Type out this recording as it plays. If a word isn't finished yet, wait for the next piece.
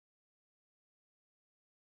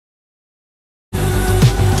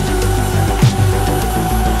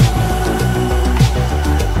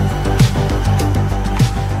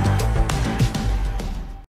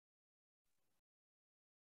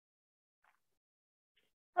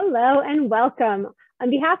Hello and welcome. On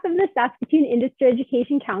behalf of the Saskatoon Industry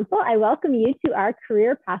Education Council, I welcome you to our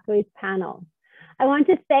Career Pathways panel. I want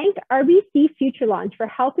to thank RBC Future Launch for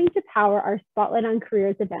helping to power our Spotlight on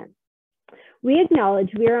Careers event. We acknowledge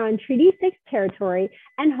we are on Treaty 6 territory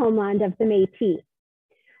and homeland of the Métis.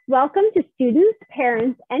 Welcome to students,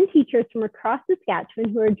 parents, and teachers from across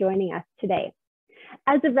Saskatchewan who are joining us today.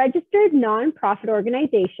 As a registered nonprofit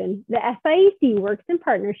organization, the SIEC works in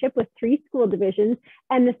partnership with 3 school divisions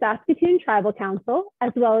and the Saskatoon Tribal Council,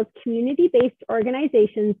 as well as community-based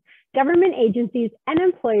organizations, government agencies, and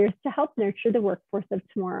employers to help nurture the workforce of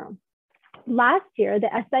tomorrow. Last year, the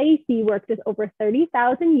SIEC worked with over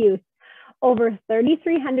 30,000 youth, over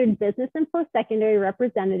 3,300 business and post-secondary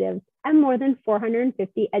representatives, and more than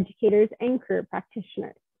 450 educators and career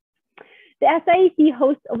practitioners. The SIEC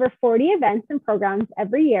hosts over 40 events and programs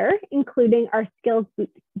every year, including our Skills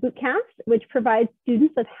Boot Camps, which provides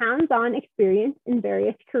students with hands-on experience in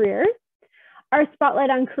various careers, our Spotlight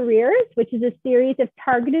on Careers, which is a series of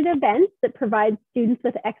targeted events that provide students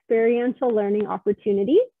with experiential learning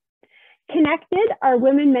opportunities, Connected, our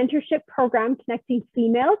women mentorship program connecting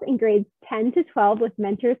females in grades 10 to 12 with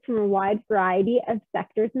mentors from a wide variety of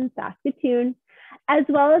sectors in Saskatoon, as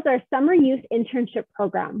well as our summer youth internship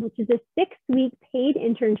program, which is a 6-week paid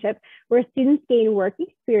internship where students gain work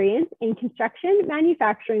experience in construction,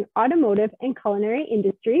 manufacturing, automotive, and culinary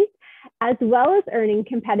industries, as well as earning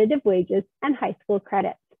competitive wages and high school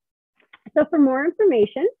credits. So for more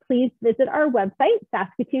information, please visit our website,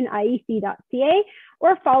 saskatooniec.ca,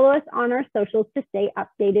 or follow us on our socials to stay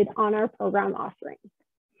updated on our program offerings.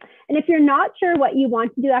 And if you're not sure what you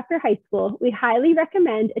want to do after high school, we highly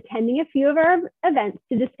recommend attending a few of our events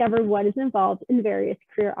to discover what is involved in various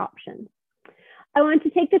career options. I want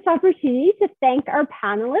to take this opportunity to thank our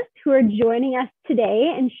panelists who are joining us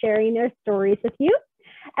today and sharing their stories with you.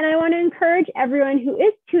 And I want to encourage everyone who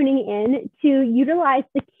is tuning in to utilize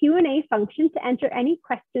the Q&A function to enter any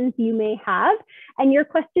questions you may have. And your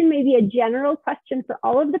question may be a general question for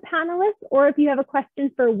all of the panelists, or if you have a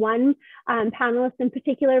question for one panelist in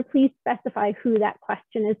particular, please specify who that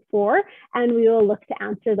question is for, and we will look to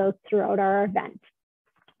answer those throughout our event.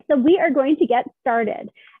 So we are going to get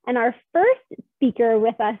started. And our first speaker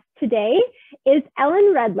with us today is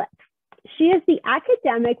Ellen Redlich. She is the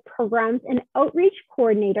Academic Programs and Outreach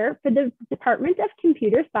Coordinator for the Department of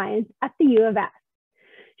Computer Science at the U of S.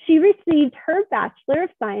 She received her Bachelor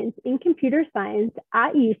of Science in Computer Science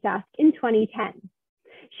at USask in 2010.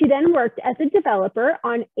 She then worked as a developer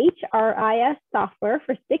on HRIS software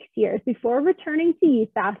for 6 years before returning to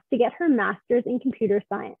USask to get her Master's in Computer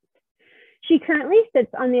Science. She currently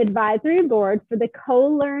sits on the advisory board for the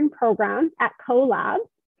Co-Learn program at CoLabs.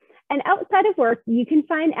 And outside of work, you can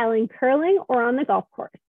find Ellen curling or on the golf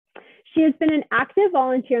course. She has been an active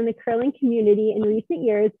volunteer in the curling community in recent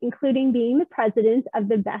years, including being the president of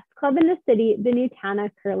the best club in the city, the Nutana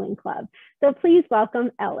Curling Club. So please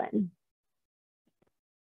welcome Ellen.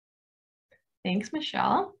 Thanks,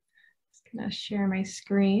 Michelle. I'm going to share my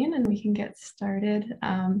screen and we can get started.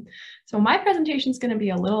 So my presentation is going to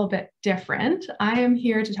be a little bit different. I am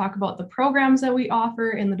here to talk about the programs that we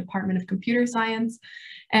offer in the Department of Computer Science.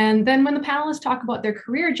 And then when the panelists talk about their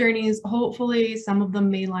career journeys, hopefully some of them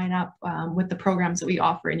may line up with the programs that we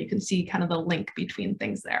offer, and you can see kind of the link between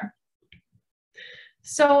things there.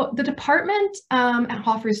 So the department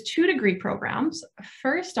offers 2 degree programs.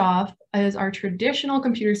 First off is our traditional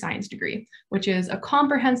computer science degree, which is a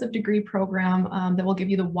comprehensive degree program that will give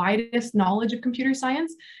you the widest knowledge of computer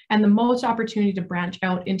science and the most opportunity to branch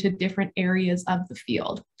out into different areas of the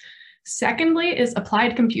field. Secondly is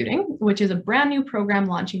applied computing, which is a brand new program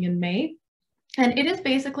launching in May. And it is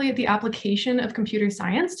basically the application of computer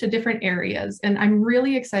science to different areas. And I'm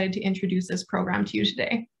really excited to introduce this program to you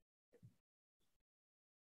today.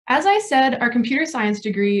 As I said, our computer science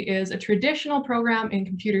degree is a traditional program in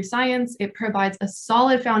computer science. It provides a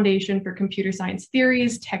solid foundation for computer science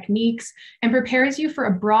theories, techniques, and prepares you for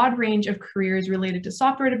a broad range of careers related to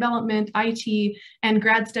software development, IT, and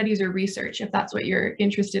grad studies or research, if that's what you're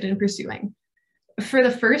interested in pursuing. For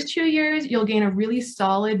the first 2 years, you'll gain a really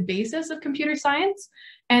solid basis of computer science.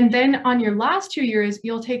 And then on your last 2 years,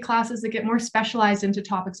 you'll take classes that get more specialized into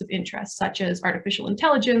topics of interest, such as artificial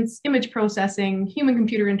intelligence, image processing,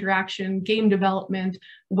 human-computer interaction, game development,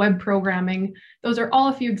 web programming. Those are all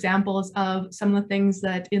a few examples of some of the things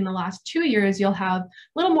that in the last 2 years, you'll have a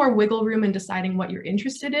little more wiggle room in deciding what you're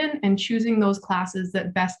interested in and choosing those classes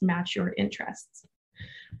that best match your interests.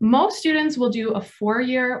 Most students will do a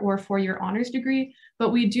 4-year or 4-year honors degree, but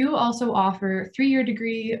we do also offer a 3-year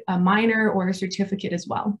degree, a minor, or a certificate as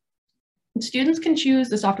well. Students can choose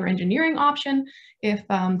the software engineering option if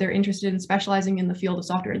they're interested in specializing in the field of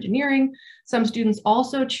software engineering. Some students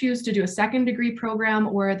also choose to do a second degree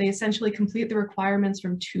program where they essentially complete the requirements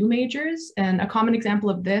from 2 majors. And a common example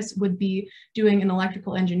of this would be doing an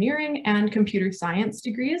electrical engineering and computer science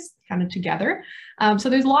degrees kind of together. So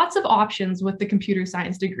there's lots of options with the computer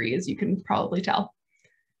science degree, as you can probably tell.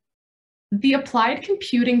 The Applied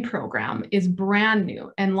Computing program is brand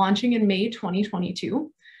new and launching in May 2022.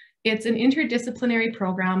 It's an interdisciplinary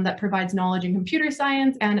program that provides knowledge in computer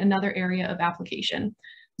science and another area of application.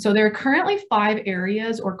 So there are currently 5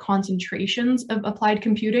 areas or concentrations of applied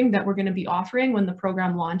computing that we're going to be offering when the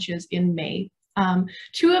program launches in May.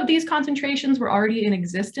 2 of these concentrations were already in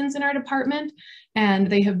existence in our department, and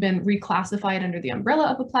they have been reclassified under the umbrella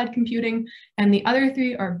of applied computing, and the other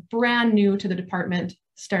 3 are brand new to the department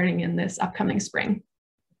starting in this upcoming spring.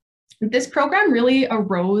 This program really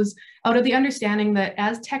arose out of the understanding that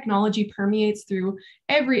as technology permeates through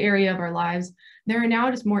every area of our lives, there are now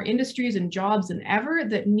just more industries and jobs than ever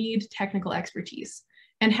that need technical expertise.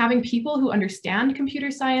 And having people who understand computer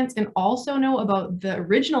science and also know about the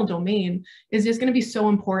original domain is just going to be so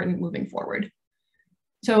important moving forward.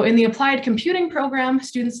 So in the Applied Computing program,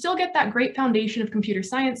 students still get that great foundation of computer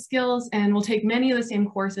science skills and will take many of the same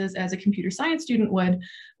courses as a computer science student would,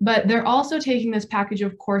 but they're also taking this package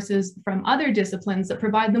of courses from other disciplines that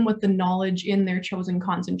provide them with the knowledge in their chosen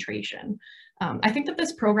concentration. I think that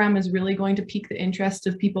this program is really going to pique the interest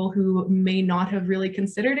of people who may not have really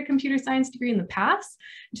considered a computer science degree in the past.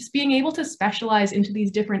 Just being able to specialize into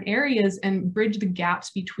these different areas and bridge the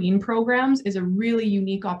gaps between programs is a really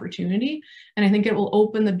unique opportunity. And I think it will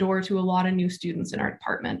open the door to a lot of new students in our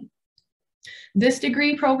department. This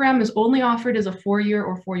degree program is only offered as a 4-year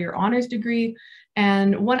or 4-year honors degree.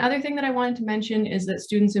 And one other thing that I wanted to mention is that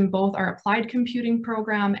students in both our applied computing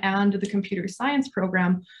program and the computer science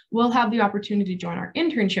program will have the opportunity to join our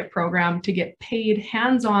internship program to get paid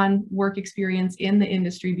hands-on work experience in the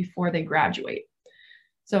industry before they graduate.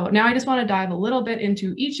 So now I just want to dive a little bit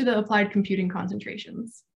into each of the applied computing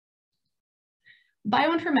concentrations.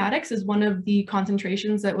 Bioinformatics is one of the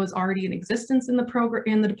concentrations that was already in existence in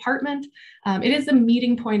the department. It is the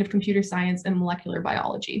meeting point of computer science and molecular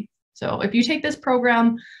biology. So if you take this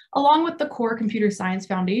program along with the core computer science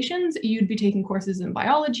foundations, you'd be taking courses in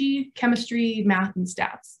biology, chemistry, math, and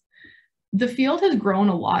stats. The field has grown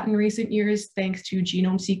a lot in recent years thanks to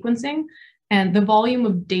genome sequencing, and the volume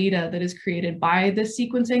of data that is created by this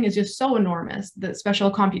sequencing is just so enormous that special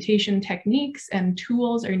computation techniques and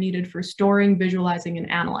tools are needed for storing, visualizing, and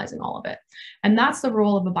analyzing all of it. And that's the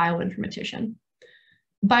role of a bioinformatician.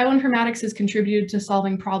 Bioinformatics has contributed to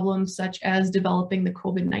solving problems such as developing the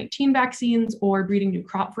COVID-19 vaccines or breeding new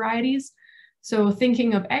crop varieties. So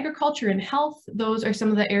thinking of agriculture and health, those are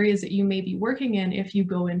some of the areas that you may be working in if you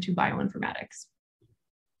go into bioinformatics.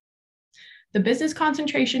 The business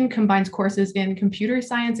concentration combines courses in computer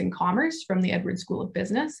science and commerce from the Edwards School of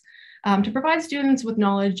Business to provide students with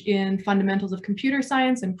knowledge in fundamentals of computer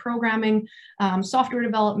science and programming, software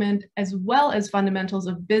development, as well as fundamentals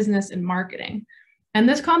of business and marketing. And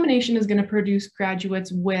this combination is going to produce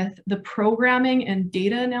graduates with the programming and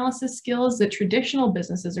data analysis skills that traditional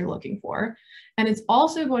businesses are looking for. And it's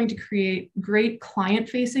also going to create great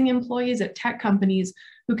client-facing employees at tech companies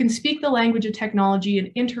who can speak the language of technology and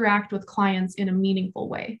interact with clients in a meaningful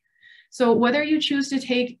way. So whether you choose to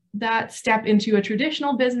take that step into a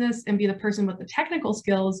traditional business and be the person with the technical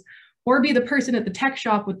skills, or be the person at the tech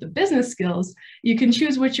shop with the business skills, you can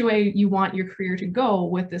choose which way you want your career to go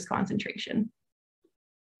with this concentration.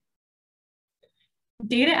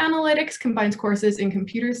 Data analytics combines courses in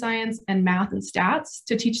computer science and math and stats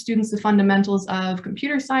to teach students the fundamentals of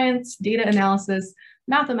computer science, data analysis,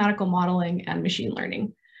 mathematical modeling, and machine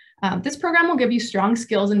learning. This program will give you strong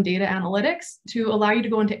skills in data analytics to allow you to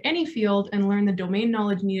go into any field and learn the domain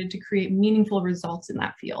knowledge needed to create meaningful results in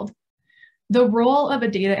that field. The role of a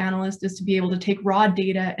data analyst is to be able to take raw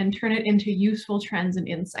data and turn it into useful trends and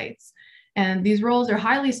insights. And these roles are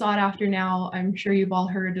highly sought after now. I'm sure you've all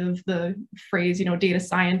heard of the phrase, data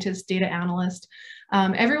scientist, data analyst.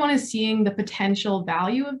 Everyone is seeing the potential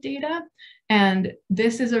value of data. And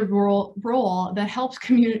this is a role that helps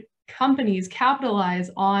companies capitalize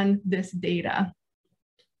on this data.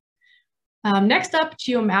 Next up,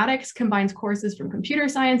 Geomatics combines courses from computer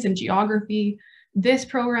science and geography. This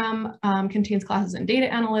program contains classes in data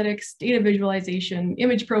analytics, data visualization,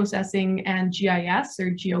 image processing, and GIS, or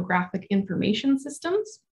Geographic Information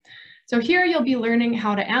Systems. So here you'll be learning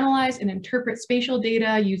how to analyze and interpret spatial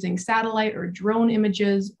data using satellite or drone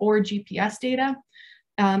images or GPS data.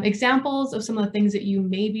 Examples of some of the things that you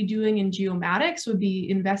may be doing in geomatics would be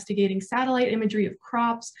investigating satellite imagery of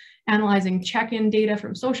crops, analyzing check-in data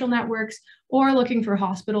from social networks, or looking for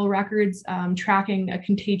hospital records, tracking a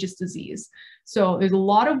contagious disease. So there's a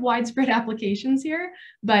lot of widespread applications here,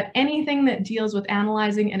 but anything that deals with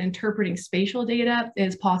analyzing and interpreting spatial data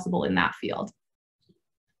is possible in that field.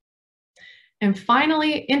 And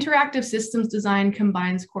finally, interactive systems design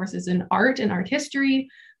combines courses in art and art history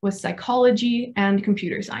with psychology and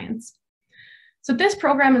computer science. So this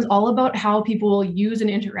program is all about how people use and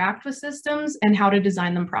interact with systems and how to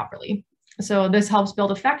design them properly. So this helps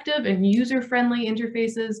build effective and user-friendly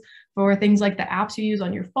interfaces for things like the apps you use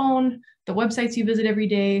on your phone, the websites you visit every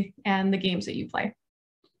day, and the games that you play.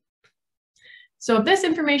 So if this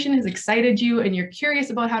information has excited you and you're curious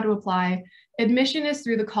about how to apply, admission is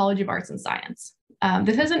through the College of Arts and Science.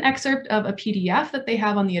 This is an excerpt of a PDF that they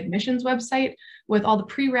have on the admissions website with all the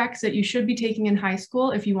prereqs that you should be taking in high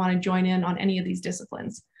school if you want to join in on any of these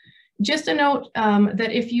disciplines. Just a note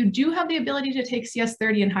that if you do have the ability to take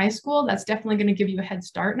CS30 in high school, that's definitely going to give you a head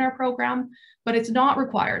start in our program, but it's not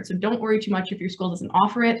required. So don't worry too much if your school doesn't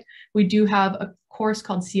offer it. We do have a course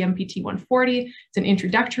called CMPT 140. It's an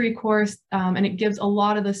introductory course, and it gives a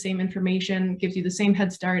lot of the same information, gives you the same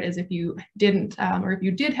head start as if you didn't, or if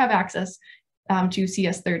you did have access to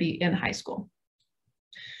CS30 in high school.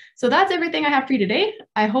 So that's everything I have for you today.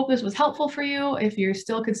 I hope this was helpful for you if you're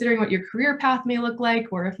still considering what your career path may look like,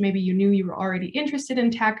 or if maybe you knew you were already interested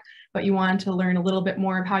in tech, but you wanted to learn a little bit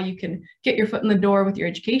more of how you can get your foot in the door with your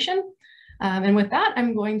education. And with that,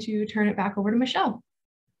 I'm going to turn it back over to Michelle.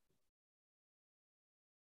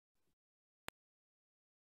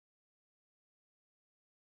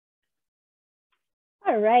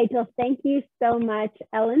 All right, well, thank you so much,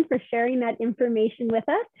 Ellen, for sharing that information with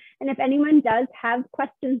us. And if anyone does have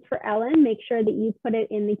questions for Ellen, make sure that you put it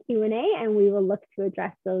in the Q&A and we will look to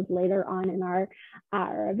address those later on in our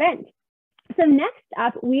event. So next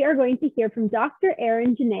up, we are going to hear from Dr.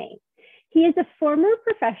 Aaron Genest. He is a former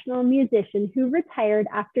professional musician who retired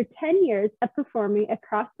after 10 years of performing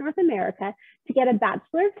across North America to get a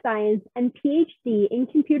Bachelor of Science and PhD in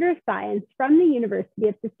Computer Science from the University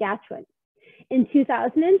of Saskatchewan. In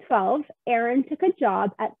 2012, Aaron took a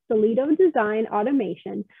job at Solido Design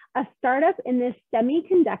Automation, a startup in the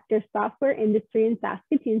semiconductor software industry in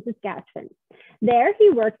Saskatoon, Saskatchewan. There, he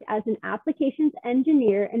worked as an applications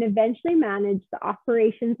engineer and eventually managed the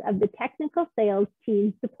operations of the technical sales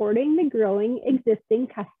team supporting the growing existing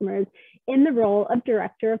customers in the role of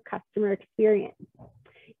Director of Customer Experience.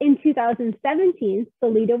 In 2017,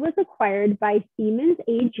 Solido was acquired by Siemens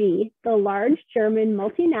AG, the large German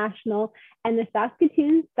multinational, and the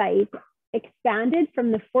Saskatoon site expanded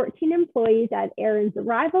from the 14 employees at Aaron's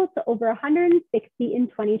arrival to over 160 in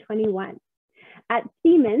 2021. At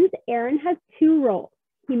Siemens, Aaron has two roles.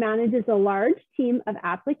 He manages a large team of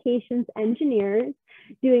applications engineers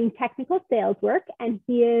doing technical sales work, and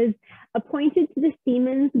he is appointed to the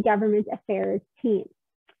Siemens Government Affairs team.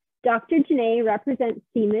 Dr. Genest represents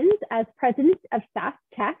Siemens as president of SAS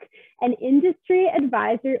Tech, an industry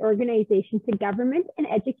advisory organization to government and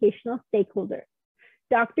educational stakeholders.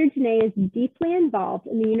 Dr. Genest is deeply involved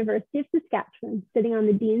in the University of Saskatchewan, sitting on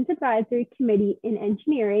the Dean's Advisory Committee in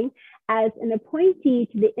Engineering as an appointee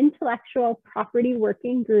to the Intellectual Property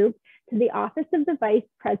Working Group to the Office of the Vice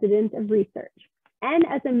President of Research, and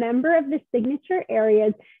as a member of the Signature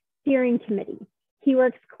Areas Steering Committee. He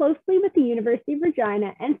works closely with the University of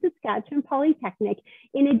Regina and Saskatchewan Polytechnic,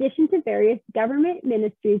 in addition to various government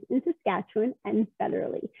ministries in Saskatchewan and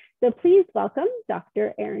federally. So please welcome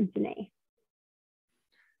Dr. Aaron Genest.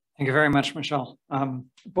 Thank you very much, Michelle.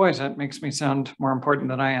 Boys, that makes me sound more important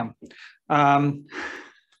than I am.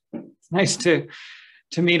 It's nice to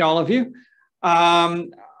meet all of you.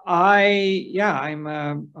 I'm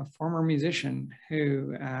a former musician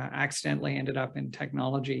who accidentally ended up in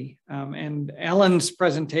technology. And Ellen's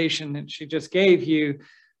presentation that she just gave you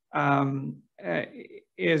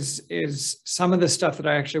is some of the stuff that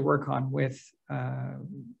I actually work on with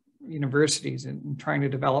universities and trying to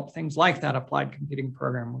develop things like that applied computing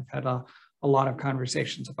program. We've had a lot of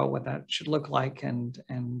conversations about what that should look like, and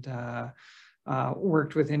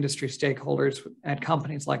worked with industry stakeholders at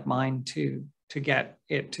companies like mine to get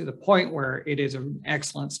it to the point where it is an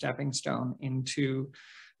excellent stepping stone into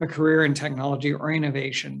a career in technology or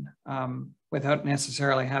innovation without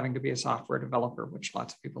necessarily having to be a software developer, which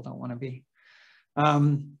lots of people don't want to be.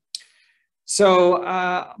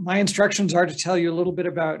 So my instructions are to tell you a little bit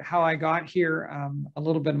about how I got here. A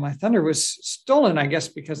little bit of my thunder was stolen, I guess,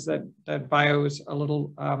 because that bio is a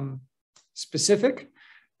little specific.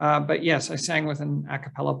 But yes, I sang with an a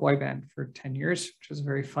cappella boy band for 10 years, which was a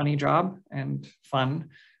very funny job and fun.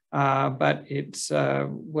 But it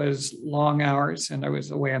was long hours and I was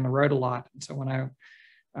away on the road a lot. And so when I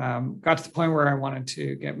got to the point where I wanted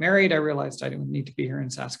to get married, I realized I didn't need to be here in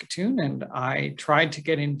Saskatoon. And I tried to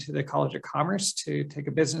get into the College of Commerce to take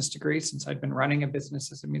a business degree since I'd been running a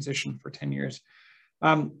business as a musician for 10 years.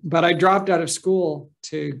 But I dropped out of school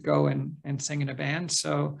to go and sing in a band.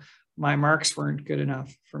 So my marks weren't good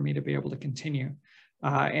enough for me to be able to continue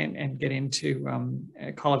and get into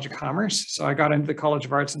College of Commerce. So I got into the College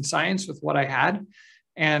of Arts and Science with what I had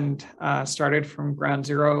and started from ground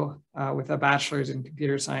zero with a bachelor's in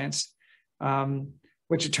computer science,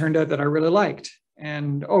 which it turned out that I really liked.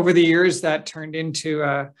 And over the years, that turned into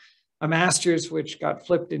a master's, which got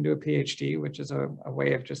flipped into a PhD, which is a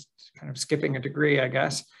way of just kind of skipping a degree, I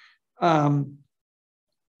guess.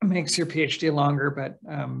 Makes your PhD longer, but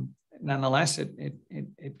nonetheless,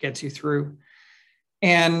 it gets you through.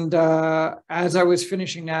 And as I was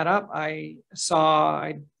finishing that up, I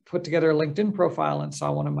put together a LinkedIn profile and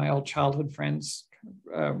saw one of my old childhood friends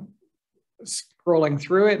scrolling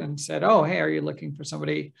through it and said, "Oh, hey, are you looking for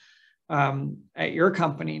somebody at your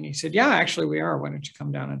company?" And he said, "Yeah, actually we are. Why don't you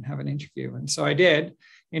come down and have an interview?" And so I did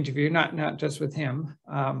interview, not just with him,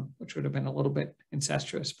 which would have been a little bit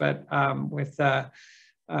incestuous, but with a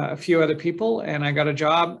few other people. And I got a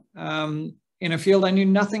job in a field I knew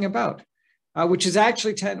nothing about, which is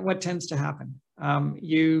actually what tends to happen.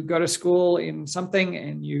 You go to school in something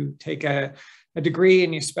and you take a degree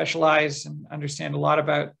and you specialize and understand a lot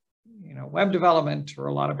about, web development, or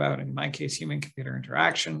a lot about, in my case, human-computer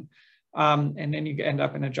interaction. And then you end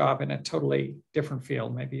up in a job in a totally different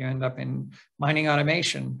field. Maybe you end up in mining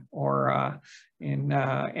automation, or in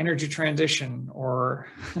energy transition, or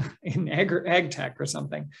in ag tech or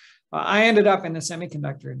something. I ended up in the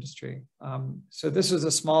semiconductor industry. So this was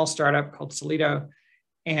a small startup called Solido,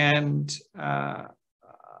 and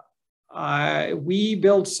we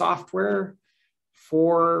build software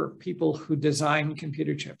for people who design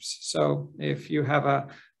computer chips. So if you have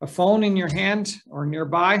a phone in your hand or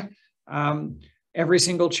nearby, every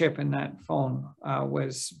single chip in that phone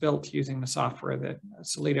was built using the software that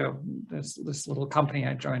Solido, this little company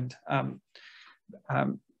I joined,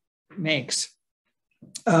 makes.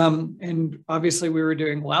 And obviously we were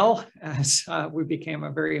doing well, as we became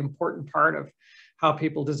a very important part of how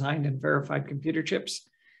people designed and verified computer chips.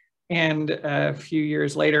 And a few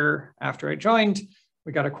years later, after I joined,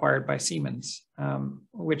 we got acquired by Siemens,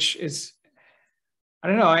 which is, I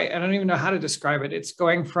don't know, I don't even know how to describe it. It's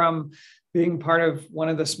going from being part of one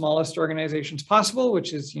of the smallest organizations possible,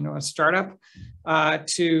 which is, a startup,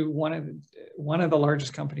 to one of the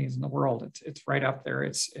largest companies in the world. It's right up there.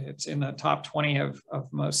 It's in the top 20 of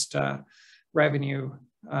most revenue,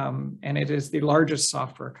 and it is the largest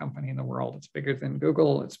software company in the world. It's bigger than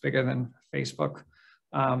Google. It's bigger than Facebook.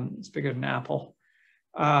 It's bigger than Apple.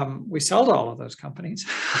 We sell to all of those companies,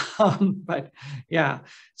 but yeah.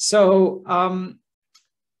 So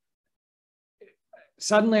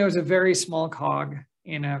suddenly I was a very small cog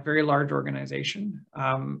in a very large organization,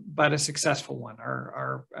 but a successful one.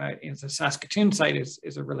 Our the Saskatoon site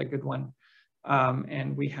is a really good one.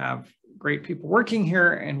 And we have great people working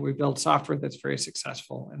here, and we build software that's very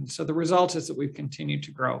successful. And so the result is that we've continued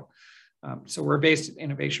to grow. So we're based at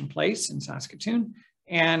Innovation Place in Saskatoon,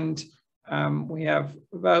 and we have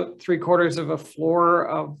about 3/4 of a floor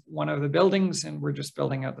of one of the buildings, and we're just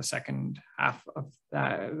building out the second half of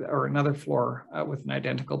that, or another floor with an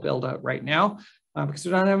identical build out right now, because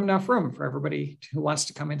we don't have enough room for everybody who wants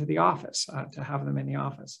to come into the office to have them in the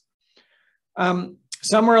office.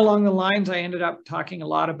 Somewhere along the lines, I ended up talking a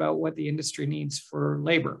lot about what the industry needs for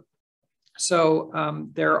labor. So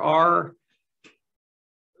there are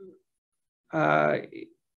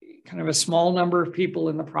kind of a small number of people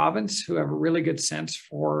in the province who have a really good sense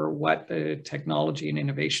for what the technology and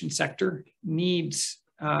innovation sector needs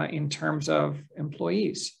in terms of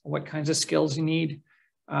employees, what kinds of skills you need,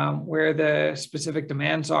 where the specific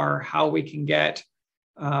demands are, how we can get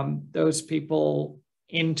those people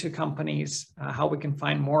into companies, how we can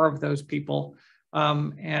find more of those people.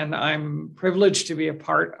 And I'm privileged to be a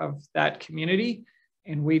part of that community.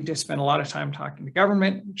 And we just spend a lot of time talking to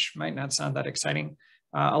government, which might not sound that exciting.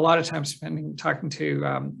 A lot of time talking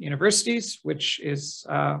to universities, which is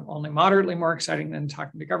only moderately more exciting than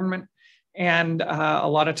talking to government. And a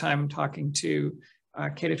lot of time talking to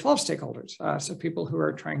K-12 stakeholders. So people who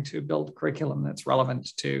are trying to build curriculum that's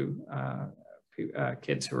relevant to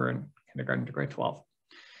kids who are in kindergarten to grade 12.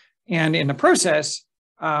 And in the process,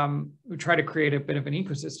 we try to create a bit of an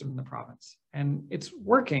ecosystem in the province. And it's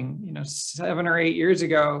working. 7 or 8 years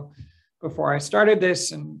ago, before I started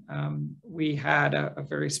this, and we had a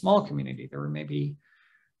very small community. There were maybe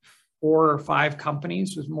 4 or 5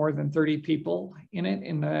 companies with more than 30 people in it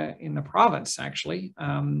in the province, actually,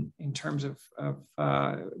 in terms of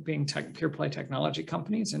being pure play technology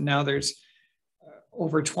companies. And now there's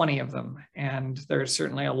over 20 of them, and there's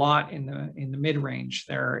certainly a lot in the mid range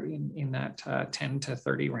there, in that 10 to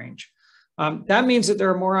 30 range. That means that there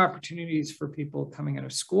are more opportunities for people coming out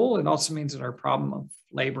of school. It also means that our problem of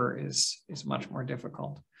labor is much more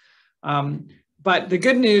difficult. But the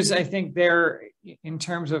good news, I think, there, in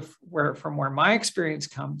terms of from where my experience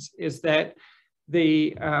comes, is that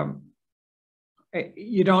you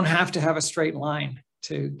don't have to have a straight line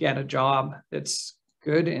to get a job that's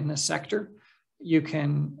good in the sector. You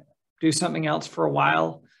can do something else for a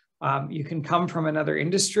while. You can come from another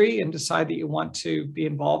industry and decide that you want to be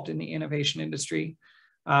involved in the innovation industry.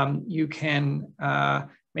 You can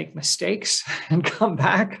make mistakes and come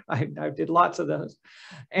back. I did lots of those,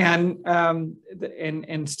 and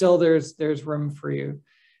still there's room for you.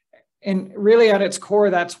 And really, at its core,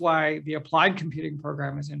 that's why the applied computing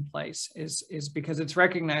program is in place, is because it's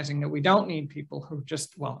recognizing that we don't need people who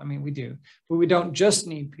just, well, I mean, we do, but we don't just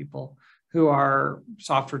need people who are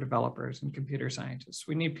software developers and computer scientists.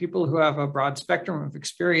 We need people who have a broad spectrum of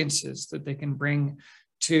experiences that they can bring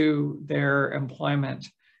to their employment.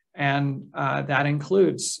 And that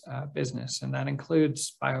includes business, and that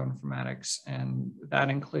includes bioinformatics, and that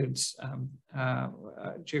includes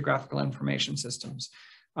geographical information systems.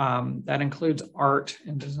 That includes art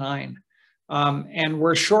and design. And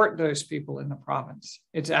we're short those people in the province.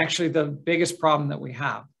 It's actually the biggest problem that we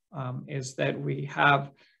have, is that we have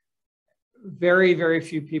very, very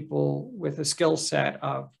few people with a skill set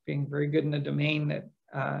of being very good in a domain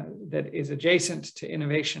that is adjacent to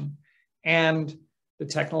innovation, and the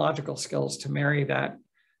technological skills to marry that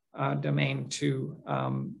domain to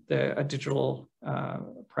a digital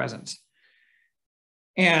presence.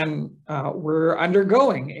 And we're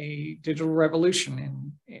undergoing a digital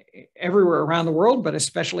revolution everywhere around the world, but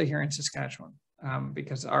especially here in Saskatchewan,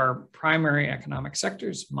 because our primary economic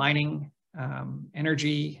sectors, mining,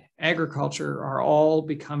 energy, agriculture, are all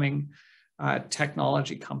becoming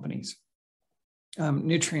technology companies.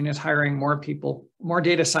 Nutrien is hiring more people, more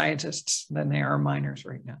data scientists than they are miners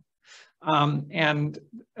right now. And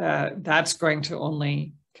that's going to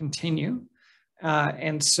only continue.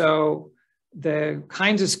 And so the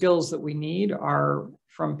kinds of skills that we need are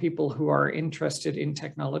from people who are interested in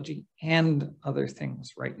technology and other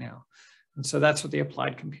things right now. And so that's what the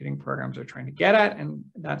applied computing programs are trying to get at. And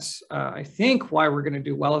that's, I think, why we're going to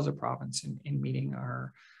do well as a province in meeting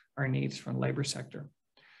our needs from the labor sector.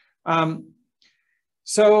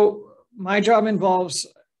 So my job involves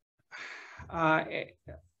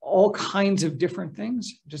all kinds of different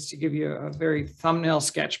things. Just to give you a very thumbnail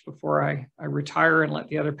sketch before I retire and let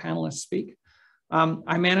the other panelists speak.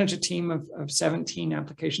 I manage a team of 17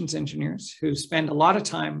 applications engineers who spend a lot of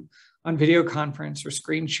time on video conference or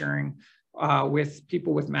screen sharing with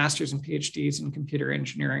people with masters and PhDs in computer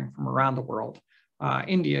engineering from around the world.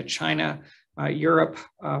 India, China, Europe,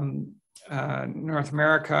 North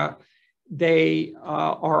America. They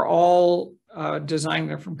are all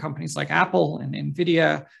designed from companies like Apple and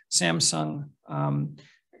NVIDIA, Samsung,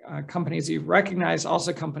 companies that you recognize,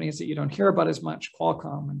 also companies that you don't hear about as much,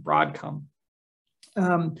 Qualcomm and Broadcom.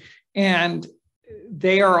 And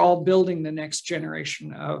they are all building the next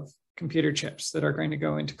generation of computer chips that are going to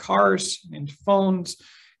go into cars, into phones,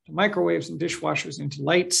 into microwaves and dishwashers, into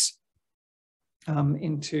lights,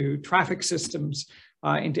 into traffic systems,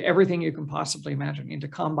 into everything you can possibly imagine, into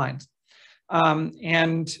combines.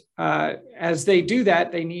 As they do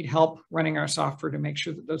that, they need help running our software to make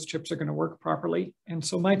sure that those chips are going to work properly. And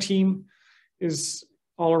so my team is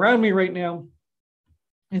all around me right now,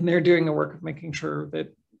 and they're doing the work of making sure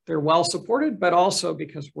that they're well supported, but also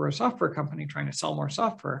because we're a software company trying to sell more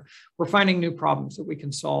software, we're finding new problems that we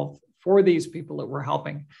can solve for these people that we're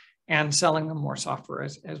helping and selling them more software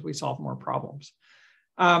as we solve more problems.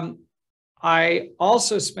 I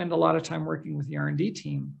also spend a lot of time working with the R&D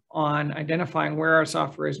team on identifying where our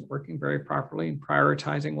software isn't working very properly and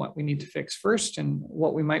prioritizing what we need to fix first and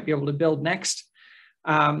what we might be able to build next.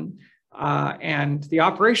 And the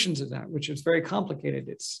operations of that, which is very complicated.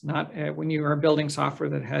 It's not when you are building software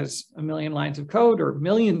that has 1 million lines of code or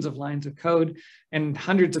millions of lines of code and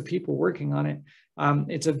hundreds of people working on it.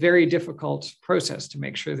 It's a very difficult process to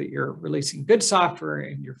make sure that you're releasing good software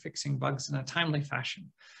and you're fixing bugs in a timely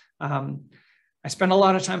fashion. I spend a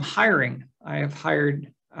lot of time hiring. I have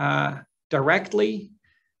hired directly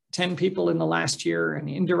 10 people in the last year and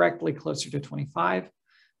indirectly closer to 25.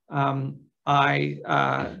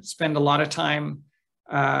 I spend a lot of time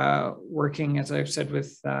working, as I've said,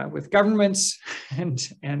 with governments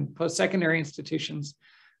and post-secondary institutions.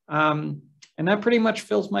 And that pretty much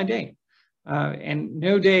fills my day. And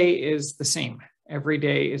no day is the same. Every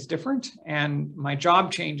day is different. And my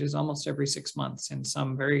job changes almost every 6 months in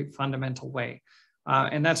some very fundamental way.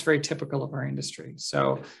 And that's very typical of our industry.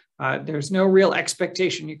 So there's no real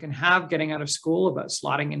expectation you can have getting out of school about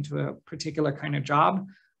slotting into a particular kind of job.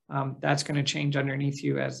 That's going to change underneath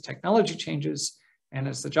you as technology changes and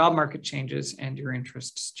as the job market changes and your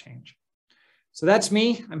interests change. So that's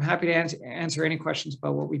me. I'm happy to answer any questions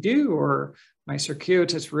about what we do or my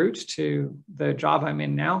circuitous route to the job I'm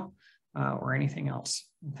in now or anything else.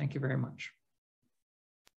 And thank you very much.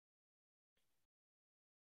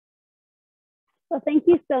 Well, thank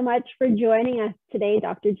you so much for joining us today,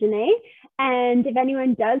 Dr. Genest. And if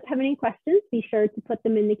anyone does have any questions, be sure to put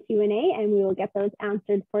them in the Q&A and we will get those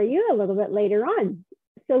answered for you a little bit later on.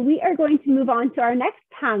 So we are going to move on to our next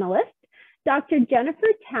panelist. Dr. Jennifer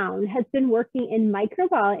Town has been working in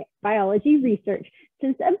microbiology research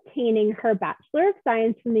since obtaining her Bachelor of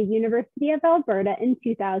Science from the University of Alberta in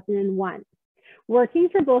 2001. Working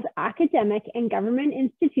for both academic and government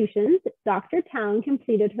institutions, Dr. Town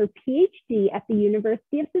completed her PhD at the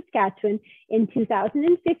University of Saskatchewan in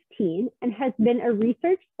 2015 and has been a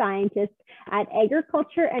research scientist at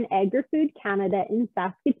Agriculture and Agri-Food Canada in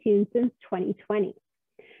Saskatoon since 2020.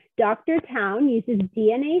 Dr. Town uses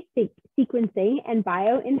DNA sequencing and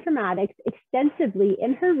bioinformatics extensively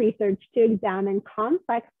in her research to examine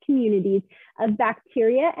complex communities of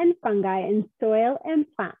bacteria and fungi in soil and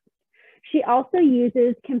plants. She also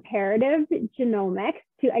uses comparative genomics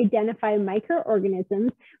to identify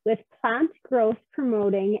microorganisms with plant growth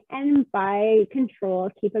promoting and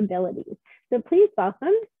biocontrol capabilities. So please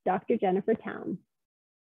welcome Dr. Jennifer Town.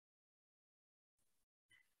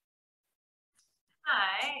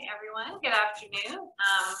 Hi, everyone. Good afternoon.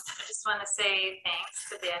 I just want to say thanks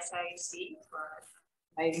to the SIUC for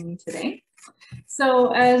inviting me today.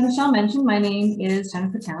 So as Michelle mentioned, my name is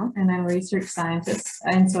Jennifer Town, and I'm a research scientist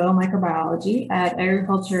in soil microbiology at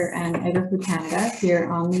Agriculture and Agri-Food Canada here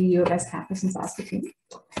on the U of S campus in Saskatoon.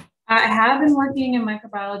 I have been working in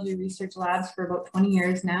microbiology research labs for about 20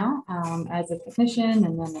 years now as a technician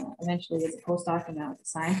and then eventually as a postdoc and now as a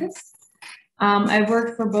scientist. I've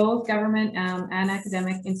worked for both government and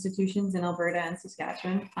academic institutions in Alberta and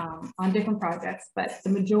Saskatchewan on different projects, but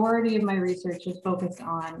the majority of my research is focused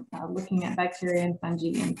on looking at bacteria and fungi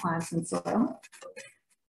in plants and soil.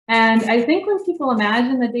 And I think when people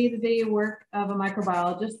imagine the day-to-day work of a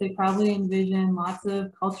microbiologist, they probably envision lots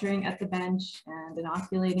of culturing at the bench and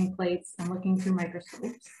inoculating plates and looking through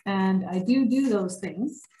microscopes. And I do those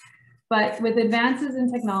things. But with advances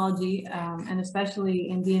in technology, and especially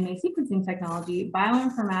in DNA sequencing technology,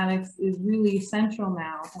 bioinformatics is really central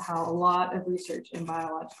now to how a lot of research in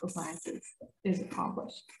biological sciences is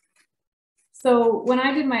accomplished. So when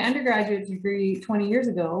I did my undergraduate degree 20 years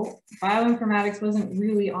ago, bioinformatics wasn't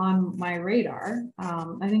really on my radar.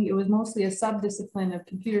 I think it was mostly a subdiscipline of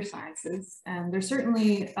computer sciences, and there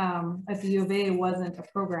certainly at the U of A wasn't a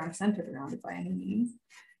program centered around it by any means.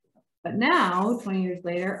 But now, 20 years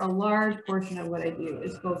later, a large portion of what I do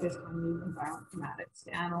is focused on using bioinformatics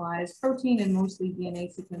to analyze protein and mostly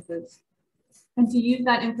DNA sequences, and to use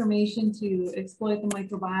that information to exploit the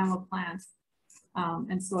microbiome of plants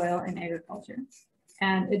and soil and agriculture.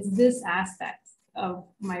 And it's this aspect of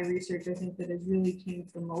my research, I think, that has really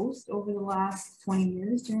changed the most over the last 20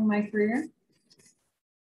 years during my career.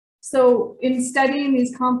 So in studying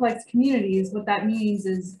these complex communities, what that means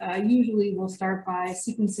is usually we'll start by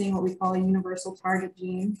sequencing what we call a universal target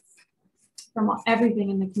gene from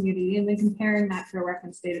everything in the community and then comparing that to a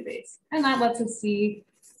reference database. And that lets us see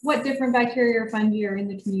what different bacteria or fungi are in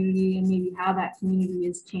the community and maybe how that community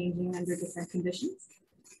is changing under different conditions.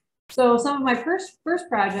 So some of my first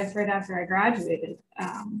projects right after I graduated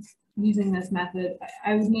using this method,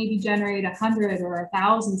 I would maybe generate 100 or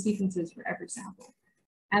 1,000 sequences for every sample.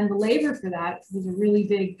 And the labor for that was a really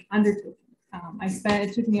big undertaking.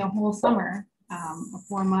 It took me a whole summer, a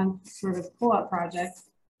 4-month sort of pull-up project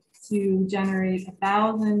to generate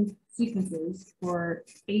 1,000 sequences for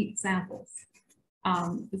 8 samples.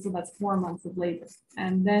 So that's 4 months of labor.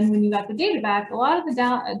 And then when you got the data back, a lot of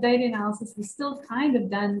the data analysis was still kind of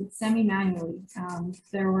done semi-manually.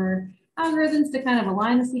 There were algorithms to kind of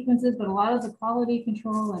align the sequences, but a lot of the quality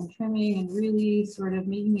control and trimming and really sort of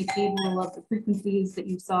making a table of the frequencies that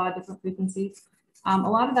you saw, different frequencies, a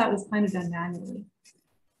lot of that was kind of done manually.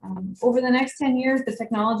 Over the next 10 years, the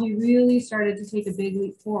technology really started to take a big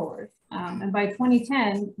leap forward. And by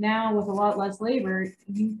 2010, now with a lot less labor,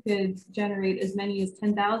 you could generate as many as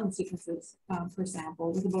 10,000 sequences per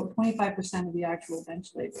sample, with about 25% of the actual bench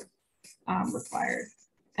labor required.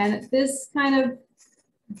 And this kind of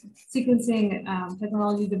sequencing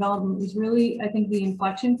technology development was really, I think, the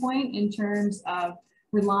inflection point in terms of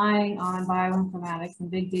relying on bioinformatics and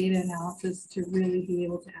big data analysis to really be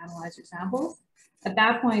able to analyze your samples. At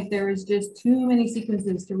that point, there was just too many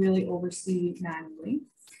sequences to really oversee manually.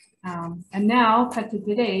 And now, cut to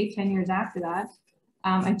today, 10 years after that,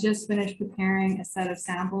 I just finished preparing a set of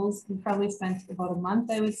samples. We probably spent about a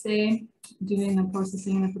month, I would say, doing the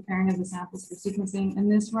processing and the preparing of the samples for sequencing.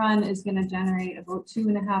 And this run is going to generate about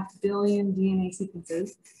 2.5 billion DNA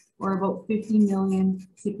sequences, or about 50 million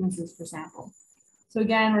sequences per sample. So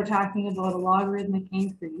again, we're talking about a logarithmic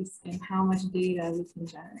increase in how much data we can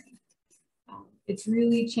generate. It's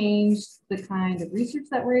really changed the kind of research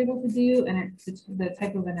that we're able to do, and it's the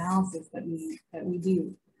type of analysis that we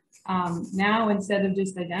do. Now, instead of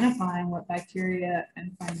just identifying what bacteria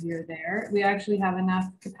and fungi are there, we actually have enough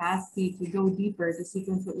capacity to go deeper to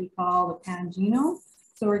sequence what we call the pangenome.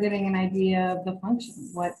 So we're getting an idea of the function,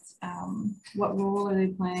 what role are they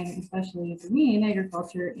playing, especially for me in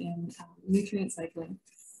agriculture, in nutrient cycling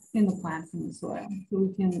in the plants in the soil. So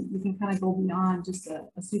we can kind of go beyond just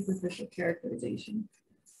a superficial characterization.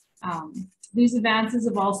 These advances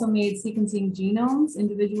have also made sequencing genomes,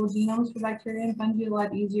 individual genomes for bacteria and fungi, a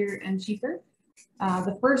lot easier and cheaper.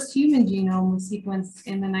 The first human genome was sequenced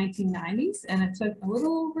in the 1990s, and it took a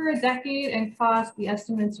little over a decade and cost, the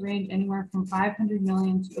estimates range anywhere from $500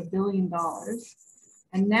 million to $1 billion.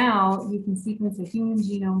 And now you can sequence a human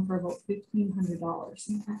genome for about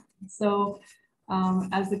 $1,500. So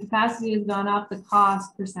as the capacity has gone up, the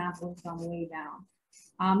cost per sample has gone way down.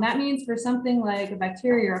 That means for something like a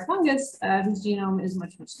bacteria or a fungus, whose genome is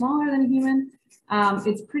much, much smaller than a human,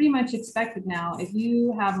 it's pretty much expected now. If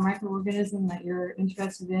you have a microorganism that you're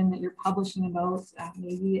interested in, that you're publishing about,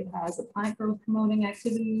 maybe it has a plant growth promoting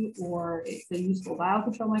activity, or it's a useful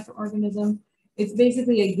biocontrol microorganism, it's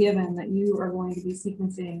basically a given that you are going to be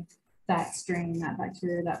sequencing that strain, that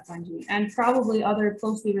bacteria, that fungi, and probably other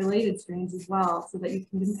closely related strains as well, so that you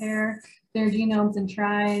can compare their genomes and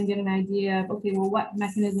try and get an idea of, okay, well, what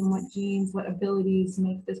mechanism, what genes, what abilities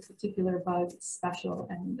make this particular bug special,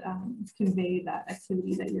 and convey that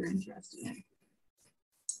activity that you're interested in.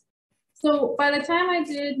 So by the time I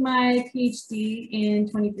did my PhD in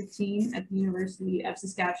 2015 at the University of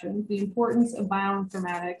Saskatchewan, the importance of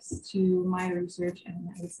bioinformatics to my research, and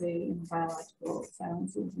I would say in biological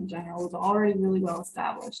sciences in general, was already really well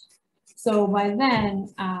established. So by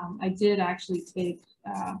then, I did actually take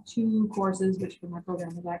 2 courses, which for my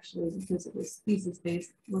program was actually, because it was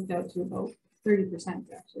thesis-based, worked out to about 30%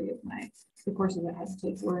 actually of the courses I had to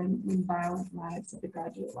take were in bioinformatics at the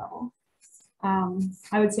graduate level.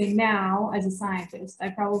 I would say now, as a scientist, I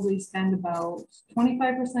probably spend about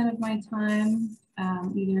 25% of my time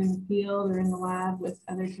either in the field or in the lab with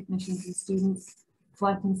other technicians and students,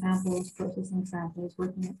 collecting samples, processing samples,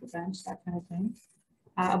 working at the bench, that kind of thing.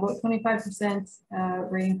 About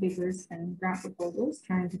 25% writing papers and grant proposals,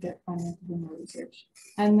 trying to get funding to do more research.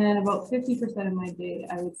 And then about 50% of my day,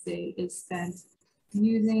 I would say, is spent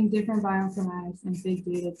using different bioinformatics and big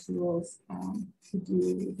data tools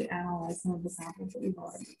to analyze some of the samples that we've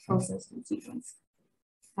already processed and sequenced.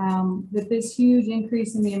 With this huge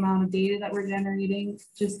increase in the amount of data that we're generating,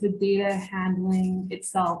 just the data handling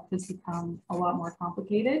itself has become a lot more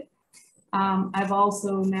complicated. I've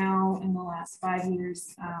also now, in the last 5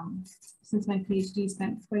 years, since my PhD,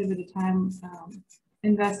 spent quite a bit of time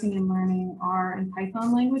investing in learning R and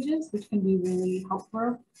Python languages, which can be really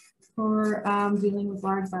helpful for dealing with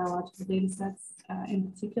large biological data sets in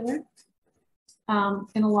particular.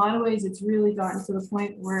 In a lot of ways, it's really gotten to the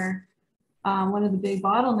point where one of the big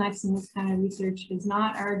bottlenecks in this kind of research is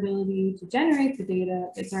not our ability to generate the data,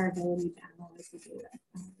 it's our ability to analyze the data.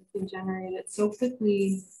 We can generate it so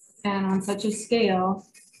quickly and on such a scale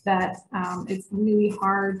that it's really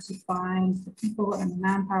hard to find the people and the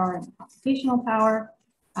manpower and the computational power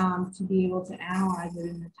to be able to analyze it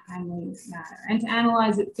in a timely manner and to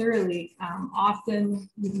analyze it thoroughly. Often,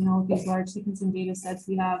 you know, with these large sequencing data sets,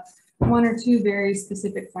 we have 1 or 2 very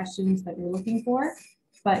specific questions that you're looking for.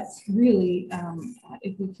 But really,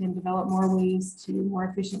 if we can develop more ways to more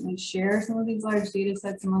efficiently share some of these large data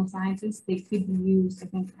sets among scientists, they could be used, I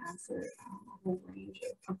think, to answer a whole range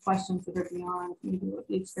of questions that are beyond maybe what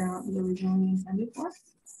the experiment was originally intended for.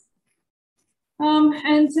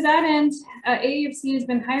 And to that end, AEFC has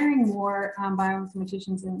been hiring more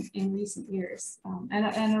bioinformaticians in recent years and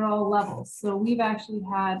at all levels. So we've actually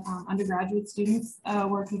had undergraduate students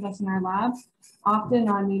work with us in our lab, often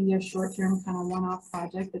on maybe a short-term kind of one-off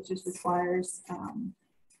project that just requires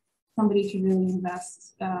somebody to really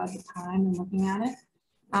invest the time in looking at it.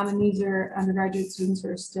 And these are undergraduate students who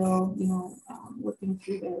are still, working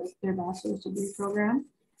through their bachelor's degree program.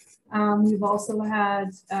 We've also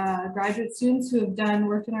had graduate students who have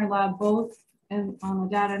worked in our lab both on the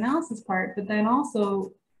data analysis part, but then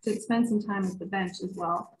also to spend some time at the bench as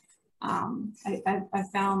well. I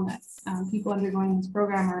found that people undergoing this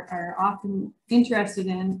program are often interested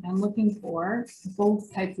in and looking for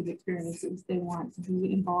both types of experiences. They want to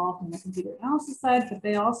be involved in the computer analysis side, but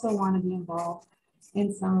they also want to be involved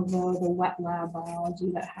in some of the wet lab biology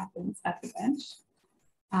that happens at the bench.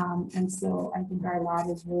 And so I think our lab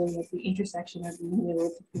is really at the intersection of being able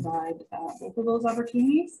to provide both of those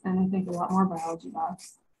opportunities. And I think a lot more biology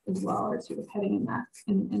labs as well are sort of heading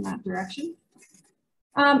in that direction.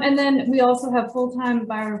 And then we also have full-time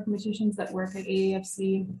bioinformaticians that work at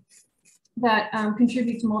AEFC that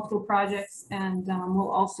contribute to multiple projects and will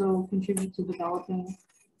also contribute to developing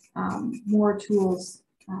more tools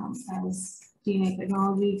as DNA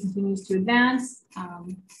technology continues to advance.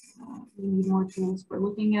 We need more tools for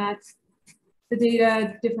looking at the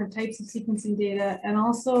data, different types of sequencing data, and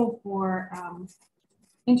also for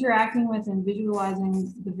interacting with and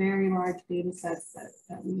visualizing the very large data sets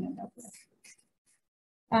that we end up with.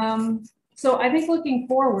 So I think looking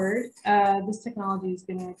forward, this technology is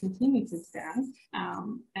going to continue to expand.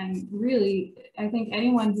 And really, I think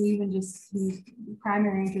anyone who whose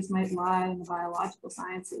primary interest might lie in the biological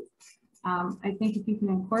sciences, I think if you can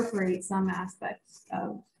incorporate some aspects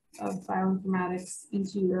of bioinformatics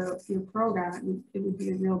into your program, it would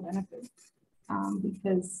be a real benefit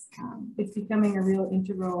because it's becoming a real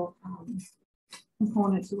integral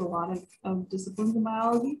component to a lot of disciplines in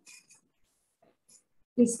biology.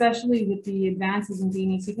 Especially with the advances in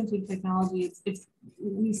DNA sequencing technology,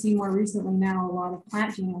 we see more recently now a lot of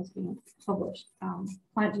plant genomes being published.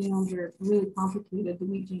 Plant genomes are really complicated. The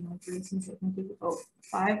wheat genome, for instance, I think is about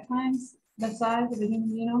 5 times the size of a human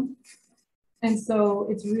genome. And so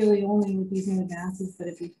it's really only with these new advances that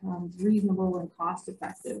it becomes reasonable and cost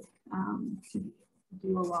effective to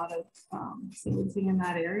do a lot of sequencing in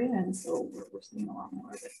that area. And so we're seeing a lot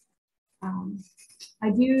more of it. I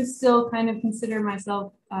do still kind of consider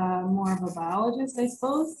myself more of a biologist, I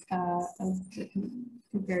suppose,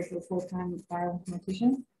 compared to a full-time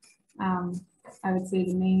bioinformatician. I would say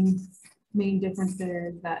the main difference there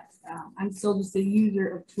is that I'm still just a user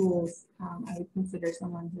of tools. I would consider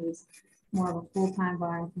someone who's more of a full-time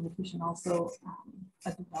bioinformatician, also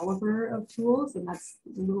a developer of tools, and that's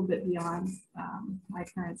a little bit beyond my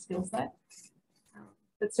current skill set.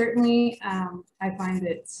 But certainly, I find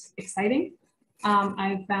it exciting.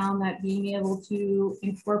 I've found that being able to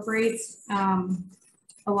incorporate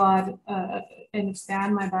a lot and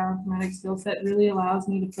expand my bioinformatics skill set really allows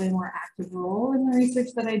me to play a more active role in the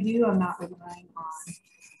research that I do. I'm not relying on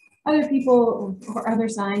other people or other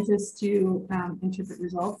scientists to interpret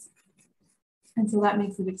results. And so that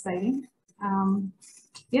makes it exciting.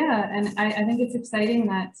 Yeah, and I think it's exciting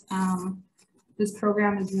that this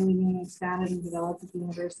program is really being expanded and developed at the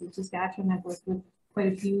University of Saskatchewan. I've worked with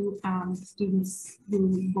quite a few students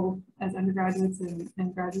who both as undergraduates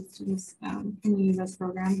and graduate students in the US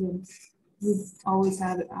programs, and we've always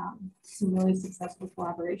had some really successful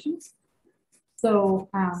collaborations. So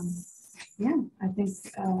yeah, I think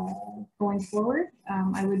going forward,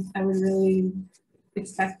 I would really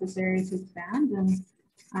expect this area to expand,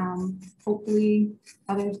 and hopefully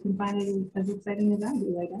others can find it as exciting as I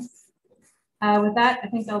do, I guess. With that, I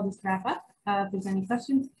think I'll just wrap up. If there's any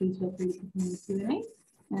questions, please feel free to continue the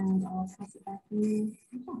Q&A, and I'll pass it back to you,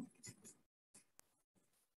 Michelle.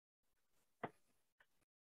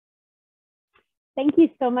 Thank you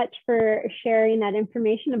so much for sharing that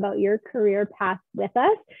information about your career path with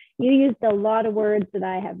us. You used a lot of words that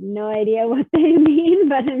I have no idea what they mean,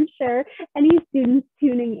 but I'm sure any students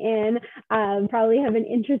tuning in probably have an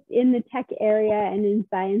interest in the tech area and in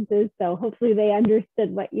sciences. So hopefully they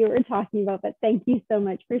understood what you were talking about, but thank you so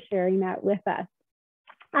much for sharing that with us.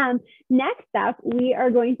 Next up, we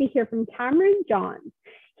are going to hear from Cameron Johns.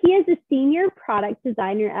 He is a senior product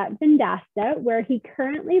designer at Vendasta, where he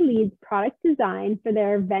currently leads product design for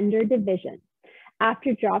their vendor division.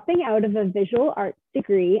 After dropping out of a visual arts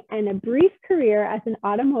degree and a brief career as an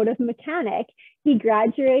automotive mechanic, he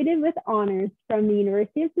graduated with honors from the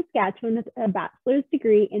University of Saskatchewan with a bachelor's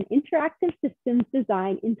degree in interactive systems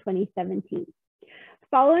design in 2017.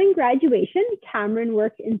 Following graduation, Cameron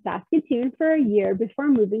worked in Saskatoon for a year before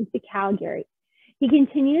moving to Calgary. He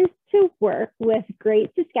continues to work with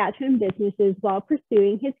great Saskatchewan businesses while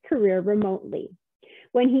pursuing his career remotely.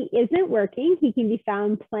 When he isn't working, he can be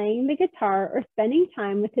found playing the guitar or spending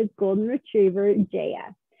time with his golden retriever,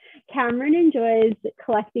 Jaya. Cameron enjoys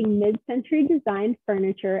collecting mid-century designed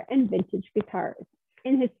furniture and vintage guitars.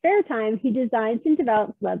 In his spare time, he designs and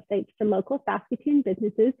develops websites for local Saskatoon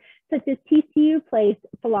businesses such as TCU Place,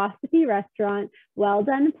 Philosophy Restaurant, Well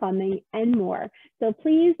Done Plumbing, and more. So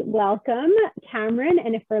please welcome Cameron,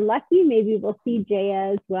 and if we're lucky, maybe we'll see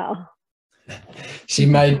Jaya as well. She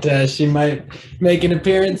might make an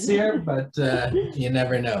appearance here, but you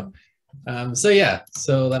never know.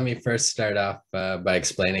 So let me first start off by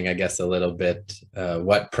explaining, I guess, a little bit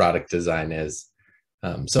what product design is.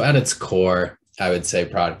 So at its core, I would say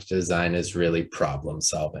product design is really problem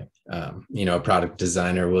solving. A product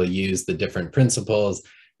designer will use the different principles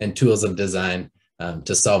and tools of design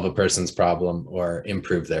to solve a person's problem or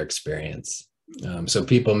improve their experience. So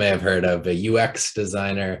people may have heard of a UX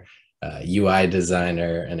designer, UI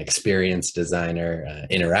designer, an experience designer,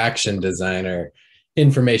 interaction designer,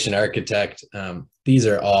 information architect. These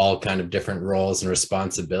are all kind of different roles and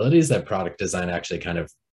responsibilities that product design actually kind of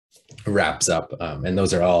wraps up. And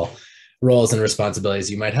those are all roles and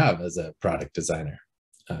responsibilities you might have as a product designer.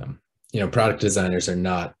 Product designers are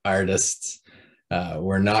not artists.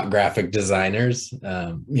 We're not graphic designers.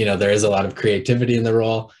 There is a lot of creativity in the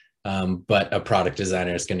role, but a product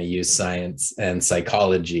designer is going to use science and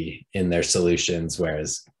psychology in their solutions,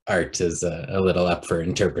 whereas art is a little up for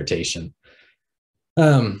interpretation.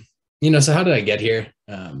 So how did I get here?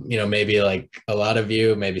 Maybe like a lot of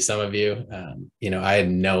you, maybe some of you, I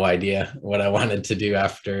had no idea what I wanted to do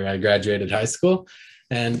after I graduated high school.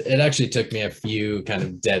 And it actually took me a few kind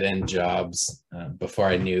of dead-end jobs before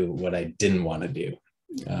I knew what I didn't want to do.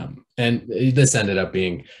 And this ended up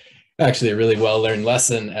being actually a really well-learned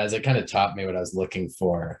lesson, as it kind of taught me what I was looking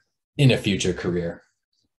for in a future career.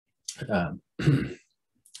 And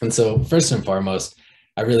so first and foremost,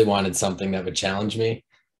 I really wanted something that would challenge me.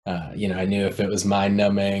 I knew if it was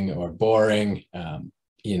mind-numbing or boring,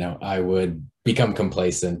 I would become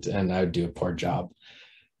complacent and I would do a poor job.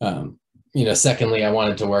 Secondly, I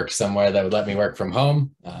wanted to work somewhere that would let me work from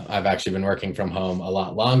home. I've actually been working from home a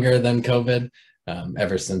lot longer than COVID,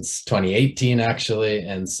 ever since 2018, actually.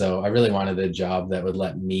 And so I really wanted a job that would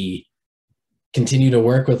let me continue to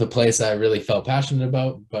work with a place I really felt passionate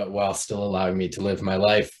about, but while still allowing me to live my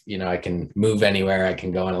life. I can move anywhere. I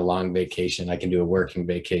can go on a long vacation. I can do a working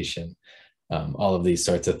vacation, all of these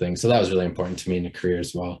sorts of things. So that was really important to me in a career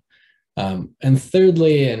as well. And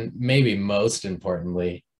thirdly, and maybe most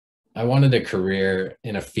importantly, I wanted a career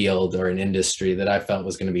in a field or an industry that I felt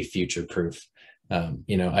was going to be future-proof. I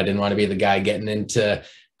didn't want to be the guy getting into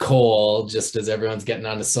coal just as everyone's getting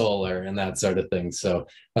onto solar and that sort of thing. So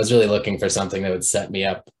I was really looking for something that would set me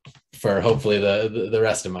up for hopefully the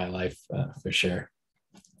rest of my life, for sure.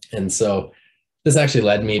 And so this actually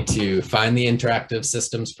led me to find the interactive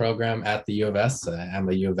systems program at the U of S. I'm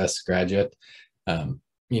a U of S graduate.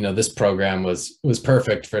 This program was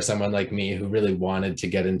perfect for someone like me who really wanted to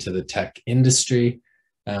get into the tech industry,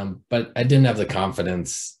 but I didn't have the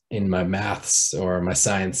confidence in my maths or my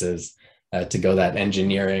sciences to go that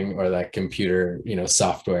engineering or that computer,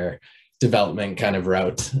 software development kind of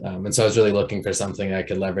route. And so I was really looking for something that I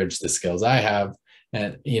could leverage the skills I have.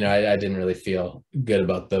 And, I didn't really feel good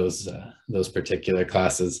about those particular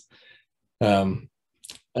classes. I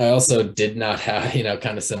also did not have,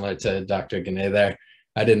 kind of similar to Dr. Genest there,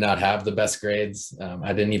 I did not have the best grades.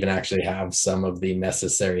 I didn't even actually have some of the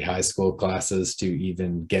necessary high school classes to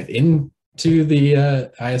even get into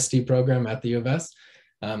the IST program at the U of S.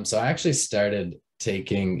 So I actually started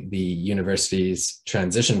taking the university's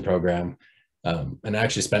transition program, and I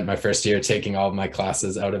actually spent my first year taking all of my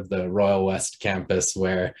classes out of the Royal West campus,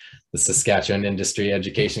 where the Saskatchewan Industry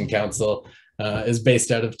Education Council is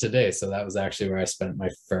based out of today. So that was actually where I spent my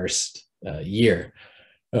first year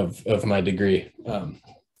of my degree.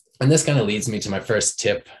 And this kind of leads me to my first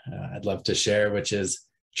tip I'd love to share, which is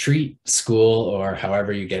treat school, or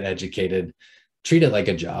however you get educated, treat it like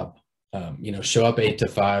a job. Show up 8 to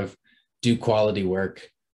 5, do quality work.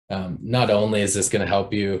 Not only is this going to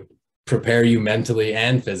help you prepare you mentally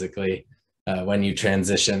and physically when you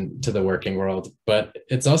transition to the working world, but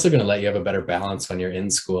it's also going to let you have a better balance when you're in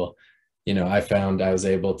school. I found I was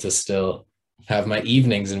able to still have my